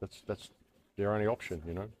because that's their only option,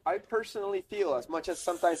 you know. I personally feel, as much as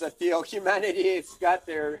sometimes I feel humanity has got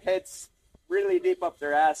their heads really deep up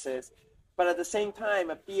their asses, but at the same time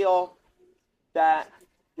I feel that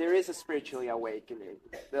there is a spiritually awakening.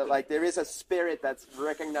 Like there is a spirit that's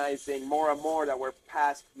recognizing more and more that we're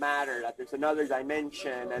past matter, that there's another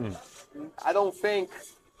dimension, and I don't think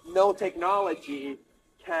no technology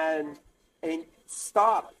can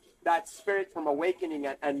stop that spirit from awakening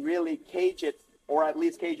and really cage it, or at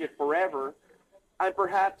least cage it forever. And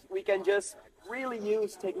perhaps we can just really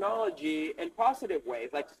use technology in positive ways.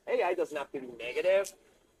 Like AI doesn't have to be negative.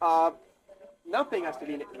 Nothing has to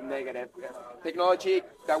be negative. Technology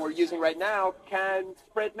that we're using right now can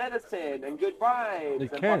spread medicine and good vibes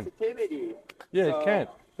and positivity. Yeah, it can.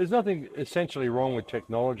 There's nothing essentially wrong with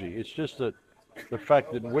technology. It's just that the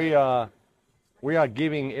fact that we are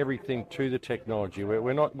giving everything to the technology.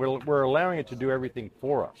 We're allowing it to do everything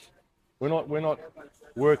for us. We're not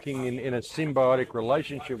working in a symbiotic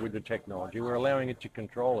relationship with the technology. We're allowing it to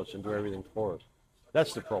control us and do everything for us.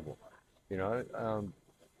 That's the problem. You know,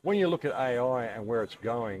 when you look at AI and where it's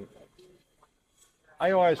going,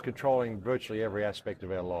 AI is controlling virtually every aspect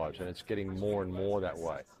of our lives, and it's getting more and more that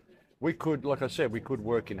way. We could, like I said, we could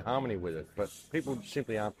work in harmony with it, but people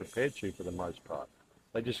simply aren't prepared to for the most part.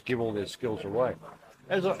 They just give all their skills away.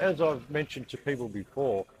 As I've mentioned to people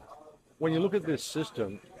before, when you look at this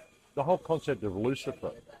system, the whole concept of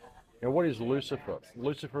Lucifer, you know, what is Lucifer?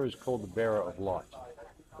 Lucifer is called the bearer of light.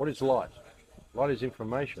 What is light? Light is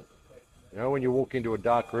information. You know, when you walk into a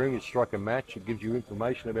dark room, you strike a match, it gives you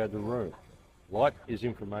information about the room. Light is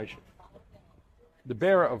information. The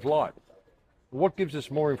bearer of light. What gives us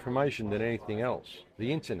more information than anything else?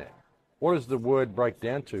 The internet. What does the word break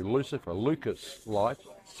down to? Lucifer, Lucas, light,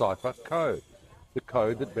 cipher, code. The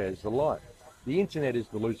code that bears the light. The internet is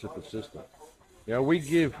the Lucifer system. You know, we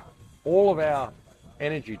give all of our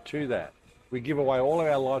energy to that. We give away all of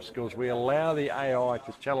our life skills. We allow the AI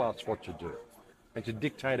to tell us what to do and to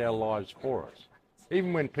dictate our lives for us.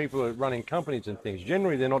 Even when people are running companies and things,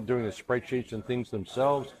 generally they're not doing the spreadsheets and things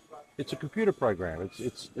themselves. It's a computer program.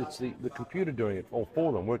 It's the computer doing it all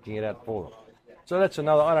for them, working it out for them. So that's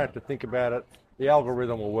another, I don't have to think about it. The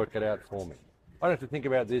algorithm will work it out for me. I don't have to think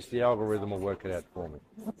about this, the algorithm will work it out for me.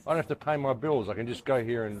 I don't have to pay my bills. I can just go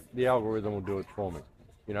here and the algorithm will do it for me.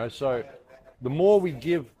 You know, so the more we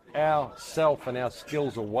give ourself and our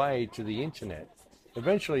skills away to the internet,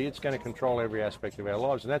 eventually it's going to control every aspect of our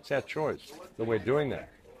lives, and that's our choice that we're doing that.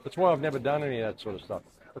 That's why I've never done any of that sort of stuff.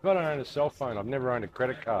 If I don't own a cell phone, I've never owned a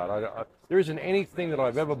credit card. There isn't anything that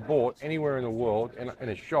I've ever bought anywhere in the world, in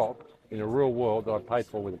a shop, in the real world, that I paid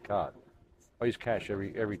for with a card. I use cash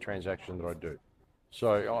every transaction that I do.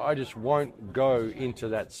 So I just won't go into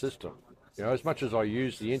that system. You know, as much as I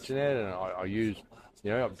use the internet and I use,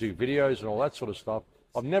 you know, I do videos and all that sort of stuff,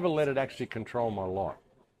 I've never let it actually control my life.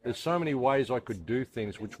 There's so many ways I could do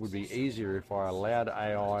things which would be easier if I allowed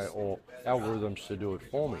AI or algorithms to do it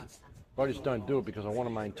for me. But I just don't do it because I want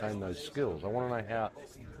to maintain those skills. I want to know how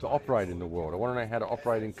to operate in the world. I want to know how to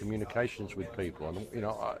operate in communications with people. And, you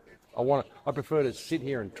know, I prefer to sit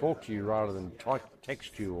here and talk to you rather than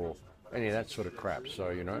text you or any of that sort of crap. So,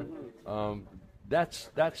 you know, that's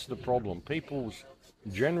the problem. People's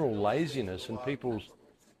general laziness and people's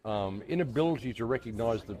inability to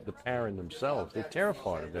recognise the power in themselves. They're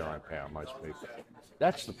terrified of their own power, most people.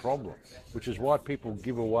 That's the problem, which is why people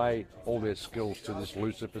give away all their skills to this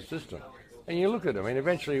Lucifer system. And you look at it, I mean,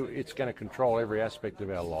 eventually it's going to control every aspect of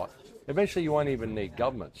our life. Eventually you won't even need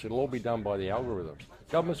governments. It'll all be done by the algorithms.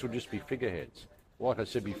 Governments will just be figureheads. Like I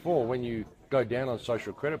said before, when you go down on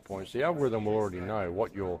social credit points, the algorithm will already know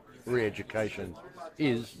what your re-education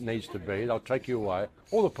needs to be. They'll take you away.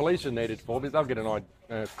 All the police are needed for it. They'll get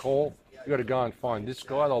a call. You've got to go and find this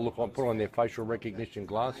guy. They'll put on their facial recognition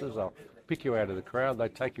glasses. They'll pick you out of the crowd. They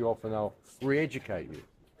take you off and they'll re-educate you.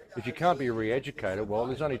 If you can't be re-educated, well,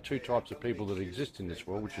 there's only two types of people that exist in this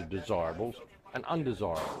world, which are desirables and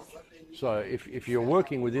undesirables. So if you're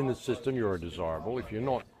working within the system, you're a desirable. If you're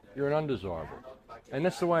not, you're an undesirable. And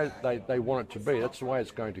that's the way they want it to be. That's the way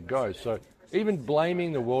it's going to go. So even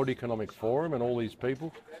blaming the World Economic Forum and all these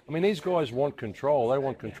people, I mean, these guys want control. They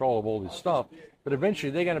want control of all this stuff. But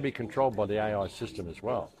eventually they're going to be controlled by the AI system as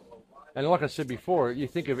well. And like I said before, you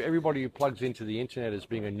think of everybody who plugs into the internet as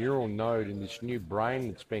being a neural node in this new brain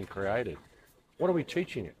that's been created. What are we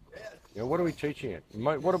teaching it? You know, what are we teaching it?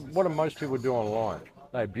 What do most people do online?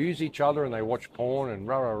 They abuse each other and they watch porn and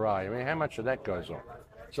rah. I mean, how much of that goes on?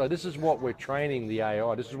 So this is what we're training the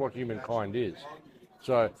AI. This is what humankind is.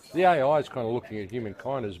 So the AI is kind of looking at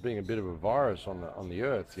humankind as being a bit of a virus on the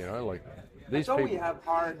earth. You know, like these people. We have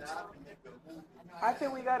heart. I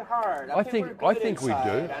think we got hard. I think we do.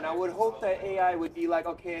 And I would hope that AI would be like,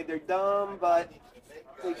 okay, they're dumb, but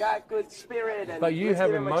they got good spirit. And but you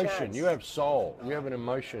have emotion, you have soul, you have an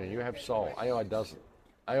emotion, and you have soul. AI doesn't.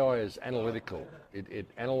 AI is analytical. It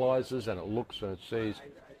analyzes and it looks and it sees,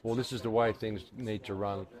 well, this is the way things need to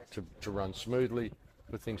run to run smoothly,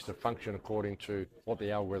 for things to function according to what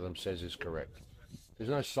the algorithm says is correct.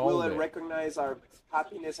 There's no soul Will there. it recognize our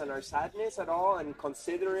happiness and our sadness at all and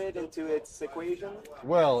consider it into its equation?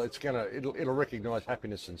 Well, it'll recognize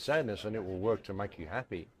happiness and sadness, and it will work to make you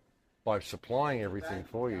happy by supplying everything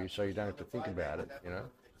for you, so you don't have to think about it. You know,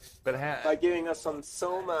 but by giving us some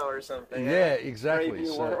soma or something. Yeah, exactly.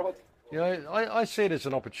 So, world. You know, I see it as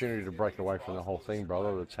an opportunity to break away from the whole thing,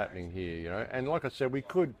 brother, that's happening here. You know, and like I said, we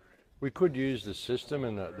could use the system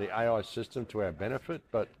and the AI system to our benefit,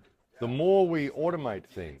 but the more we automate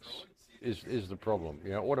things is the problem.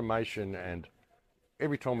 You know, automation, and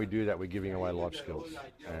every time we do that, we're giving away life skills,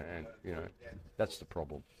 and you know, that's the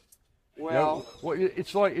problem. Well, you know,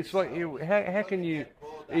 it's like how can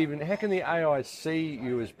the AI see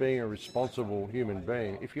you as being a responsible human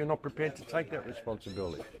being if you're not prepared to take that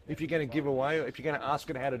responsibility? If you're going to give away, if you're going to ask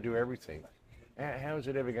it how to do everything, how is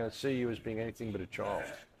it ever going to see you as being anything but a child?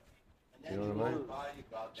 You know what I mean?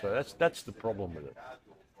 So that's the problem with it.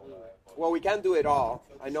 Well, we can't do it all.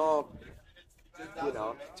 I know, you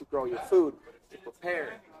know, to grow your food, to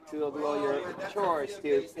prepare, to do all your chores,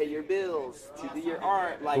 to pay your bills, to do your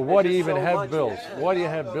art. Like, but why do you even so have bills? Yeah. Why do you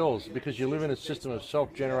have bills? Because you live in a system of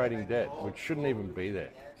self-generating debt, which shouldn't even be there.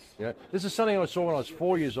 You know, this is something I saw when I was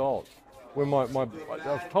 4 years old. when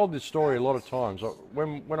I've told this story a lot of times.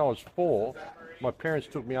 When I was 4, my parents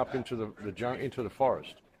took me up into the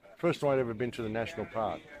forest. First time I'd ever been to the national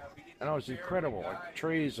park, and it was incredible, like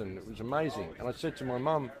trees, and it was amazing. And I said to my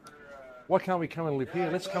mum, "Why can't we come and live here?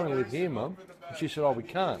 Let's come and live here, Mum." And she said, "Oh, we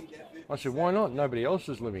can't." I said, "Why not? Nobody else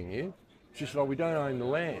is living here." She said, "Oh, we don't own the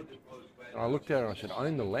land." And I looked at her and I said,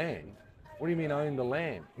 "Own the land? What do you mean own the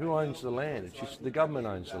land? Who owns the land?" And she said, "The government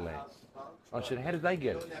owns the land." I said, "How did they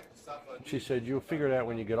get it?" And she said, "You'll figure it out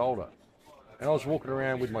when you get older." And I was walking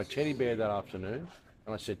around with my teddy bear that afternoon,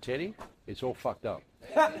 and I said, "Teddy, it's all fucked up.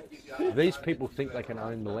 These people think they can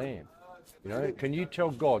own the land. You know, can you tell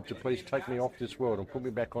God to please take me off this world and put me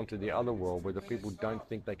back onto the other world where the people don't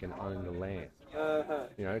think they can own the land?"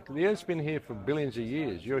 You know, the Earth's been here for billions of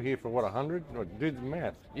years. You're here for what, 100? Do the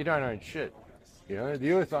math. You don't own shit. You know,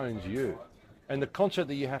 the Earth owns you. And the concept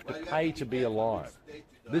that you have to pay to be alive.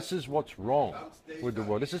 This is what's wrong with the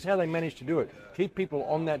world. This is how they manage to do it. Keep people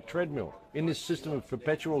on that treadmill in this system of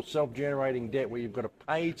perpetual self-generating debt where you've got to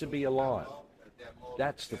pay to be alive.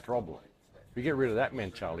 That's the problem. If you get rid of that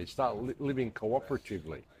mentality, start living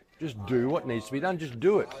cooperatively. Just do what needs to be done. Just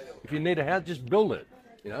do it. If you need a house, just build it.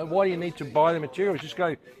 You know, why do you need to buy the materials? Just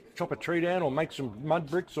go chop a tree down or make some mud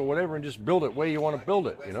bricks or whatever and just build it where you want to build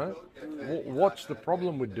it, you know? What's the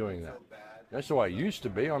problem with doing that? That's the way it used to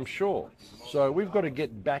be, I'm sure. So we've got to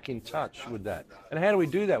get back in touch with that. And how do we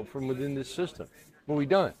do that from within this system? Well, we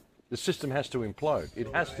don't. The system has to implode.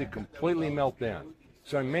 It has to completely melt down.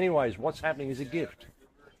 So in many ways, what's happening is a gift.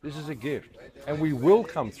 This is a gift. And we will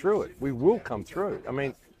come through it. We will come through it. I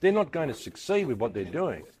mean, they're not going to succeed with what they're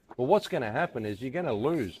doing. But what's going to happen is you're going to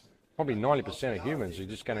lose probably 90% of humans are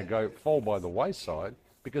just going to fall by the wayside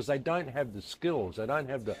because they don't have the skills. They don't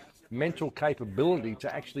have the mental capability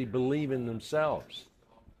to actually believe in themselves,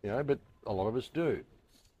 you know, but a lot of us do.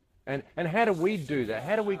 And how do we do that?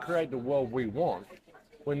 How do we create the world we want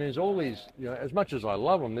when there's all these, you know, as much as I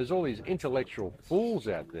love them, there's all these intellectual fools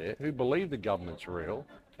out there who believe the government's real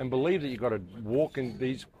and believe that you've got to walk in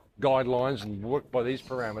these guidelines and work by these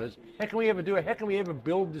parameters. How can we ever do it? How can we ever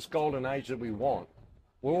build this golden age that we want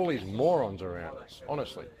with all these morons around us,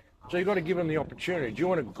 honestly? So you've got to give them the opportunity. Do you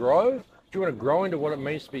want to grow? Do you want to grow into what it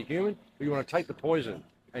means to be human? Or do you want to take the poison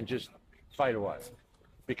and just fade away?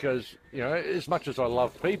 Because, you know, as much as I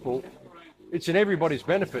love people, it's in everybody's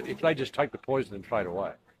benefit if they just take the poison and fade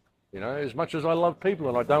away. You know, as much as I love people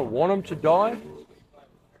and I don't want them to die,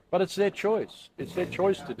 but it's their choice. It's their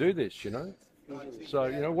choice to do this, you know. So,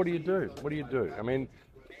 you know, what do you do? What do you do? I mean,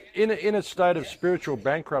 in a state of spiritual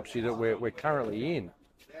bankruptcy that we're currently in,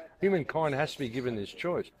 humankind has to be given this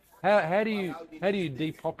choice. How do you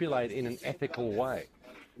depopulate in an ethical way?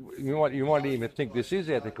 You might even think this is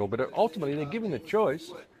ethical, but ultimately they're given the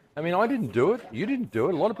choice. I mean, I didn't do it. You didn't do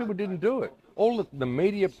it. A lot of people didn't do it. All the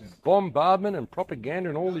media bombardment and propaganda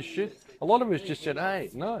and all this shit, a lot of us just said, "Hey,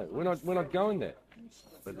 no, we're not going there."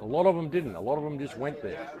 But a lot of them didn't. A lot of them just went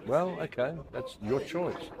there. Well, okay, that's your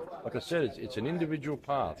choice. Like I said, it's an individual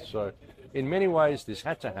path. So in many ways, this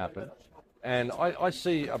had to happen. And I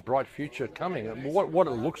see a bright future coming. What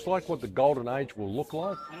it looks like, what the golden age will look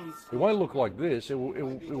like, it won't look like this. It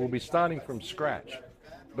will be starting from scratch.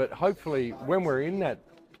 But hopefully, when we're in that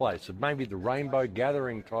place of maybe the rainbow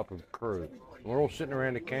gathering type of crew, we're all sitting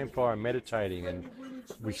around a campfire meditating, and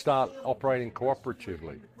we start operating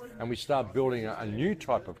cooperatively, and we start building a new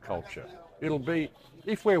type of culture. It'll be,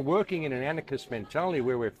 if we're working in an anarchist mentality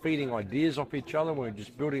where we're feeding ideas off each other, we're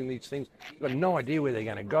just building these things, we've got no idea where they're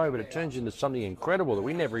going to go, but it turns into something incredible that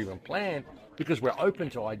we never even planned because we're open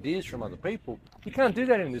to ideas from other people. You can't do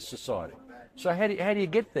that in this society. So how do you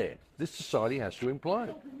get there? This society has to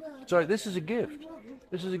implode. So this is a gift.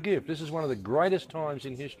 This is a gift. This is one of the greatest times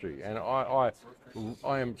in history, and I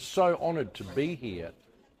am so honoured to be here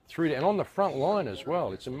and on the front line as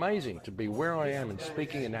well. It's amazing to be where I am and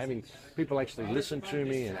speaking and having people actually listen to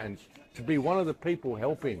me and to be one of the people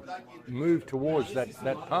helping move towards that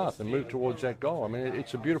path and move towards that goal. I mean,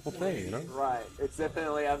 it's a beautiful thing, you know? Right. It's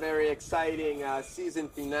definitely a very exciting season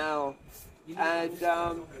finale. And,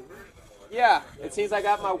 yeah, it seems I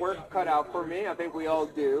got my work cut out for me. I think we all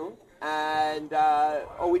do. And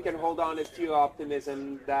all we can hold on is to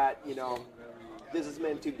optimism that, you know, this is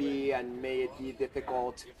meant to be, and may it be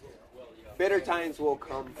difficult. Better times will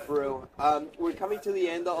come through. We're coming to the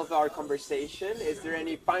end of our conversation. Is there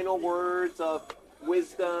any final words of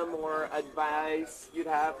wisdom or advice you'd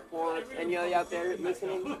have for anybody out there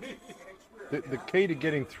listening? The key to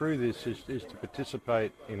getting through this is to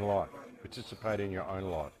participate in life, participate in your own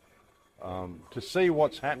life, to see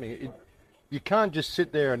what's happening. You can't just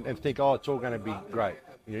sit there and think, oh, it's all going to be great.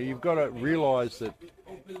 You know, you've got to realise that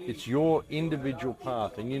It's your individual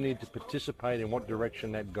path, and you need to participate in what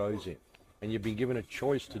direction that goes in. And you've been given a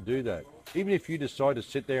choice to do that. Even if you decide to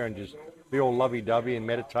sit there and just be all lovey-dovey and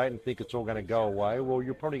meditate and think it's all going to go away, well,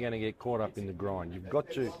 you're probably going to get caught up in the grind. You've got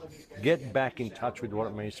to get back in touch with what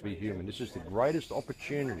it means to be human. This is the greatest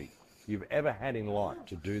opportunity you've ever had in life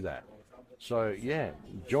to do that. So, yeah,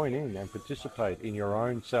 join in and participate in your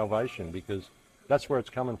own salvation, because that's where it's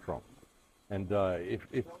coming from. And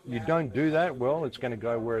if you don't do that, well, it's going to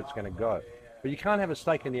go where it's going to go. But you can't have a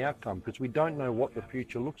stake in the outcome, because we don't know what the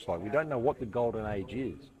future looks like. We don't know what the golden age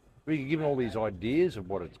is. We can give all these ideas of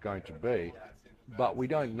what it's going to be, but we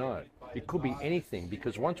don't know. It could be anything,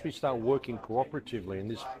 because once we start working cooperatively and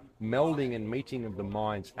this melding and meeting of the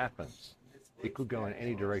minds happens, it could go in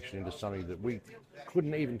any direction into something that we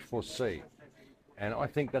couldn't even foresee. And I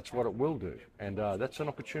think that's what it will do. And that's an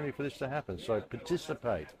opportunity for this to happen. So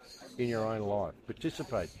participate in your own life.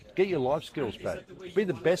 Participate. Get your life skills back. Be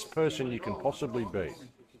the best person you can possibly be.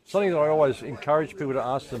 Something that I always encourage people to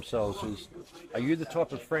ask themselves is, are you the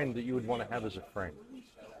type of friend that you would want to have as a friend?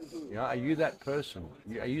 You know, are you that person?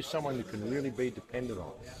 Are you someone you can really be dependent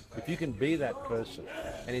on? If you can be that person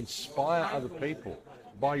and inspire other people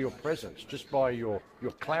by your presence, just by your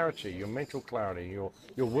clarity, your mental clarity, your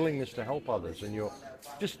willingness to help others, and your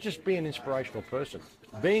just be an inspirational person.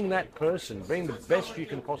 Being that person, being the best you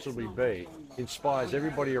can possibly be, inspires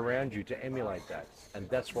everybody around you to emulate that, and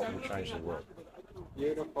that's what will change the world.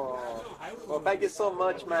 Beautiful. Well, thank you so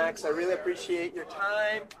much, Max. I really appreciate your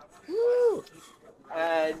time. Woo!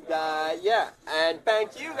 And and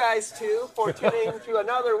thank you guys too for tuning to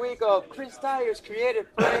another week of Chris Dyer's Creative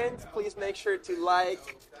Friends. Please make sure to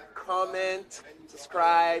like, comment,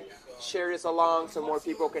 subscribe, share this along so more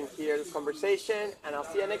people can hear this conversation. And I'll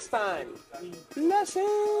see you next time.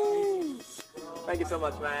 Blessings! Thank you so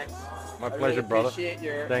much, Max. My pleasure, brother. Appreciate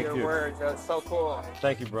your Thank you. words. That was so cool.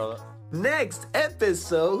 Thank you, brother. Next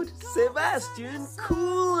episode, Sebastian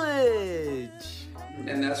Coolidge.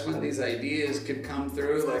 And that's when these ideas could come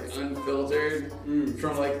through, like unfiltered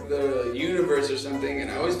from like the universe or something. And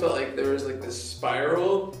I always felt like there was like this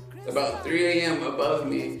spiral about 3 a.m. above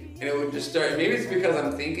me, and it would just start. Maybe it's because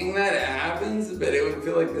I'm thinking that it happens, but it would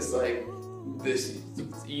feel like this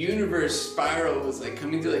universe spiral was like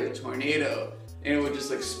coming through like a tornado, and it would just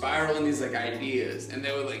like spiral in these like ideas, and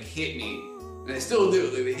they would like hit me, and they still do.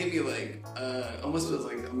 Like they hit me like almost was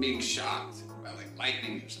like I'm being shocked by like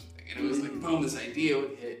lightning or something. And it was like, boom, this idea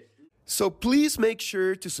would hit. So please make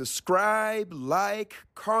sure to subscribe, like,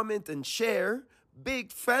 comment, and share. Big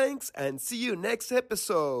thanks, and see you next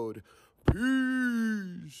episode.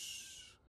 Peace.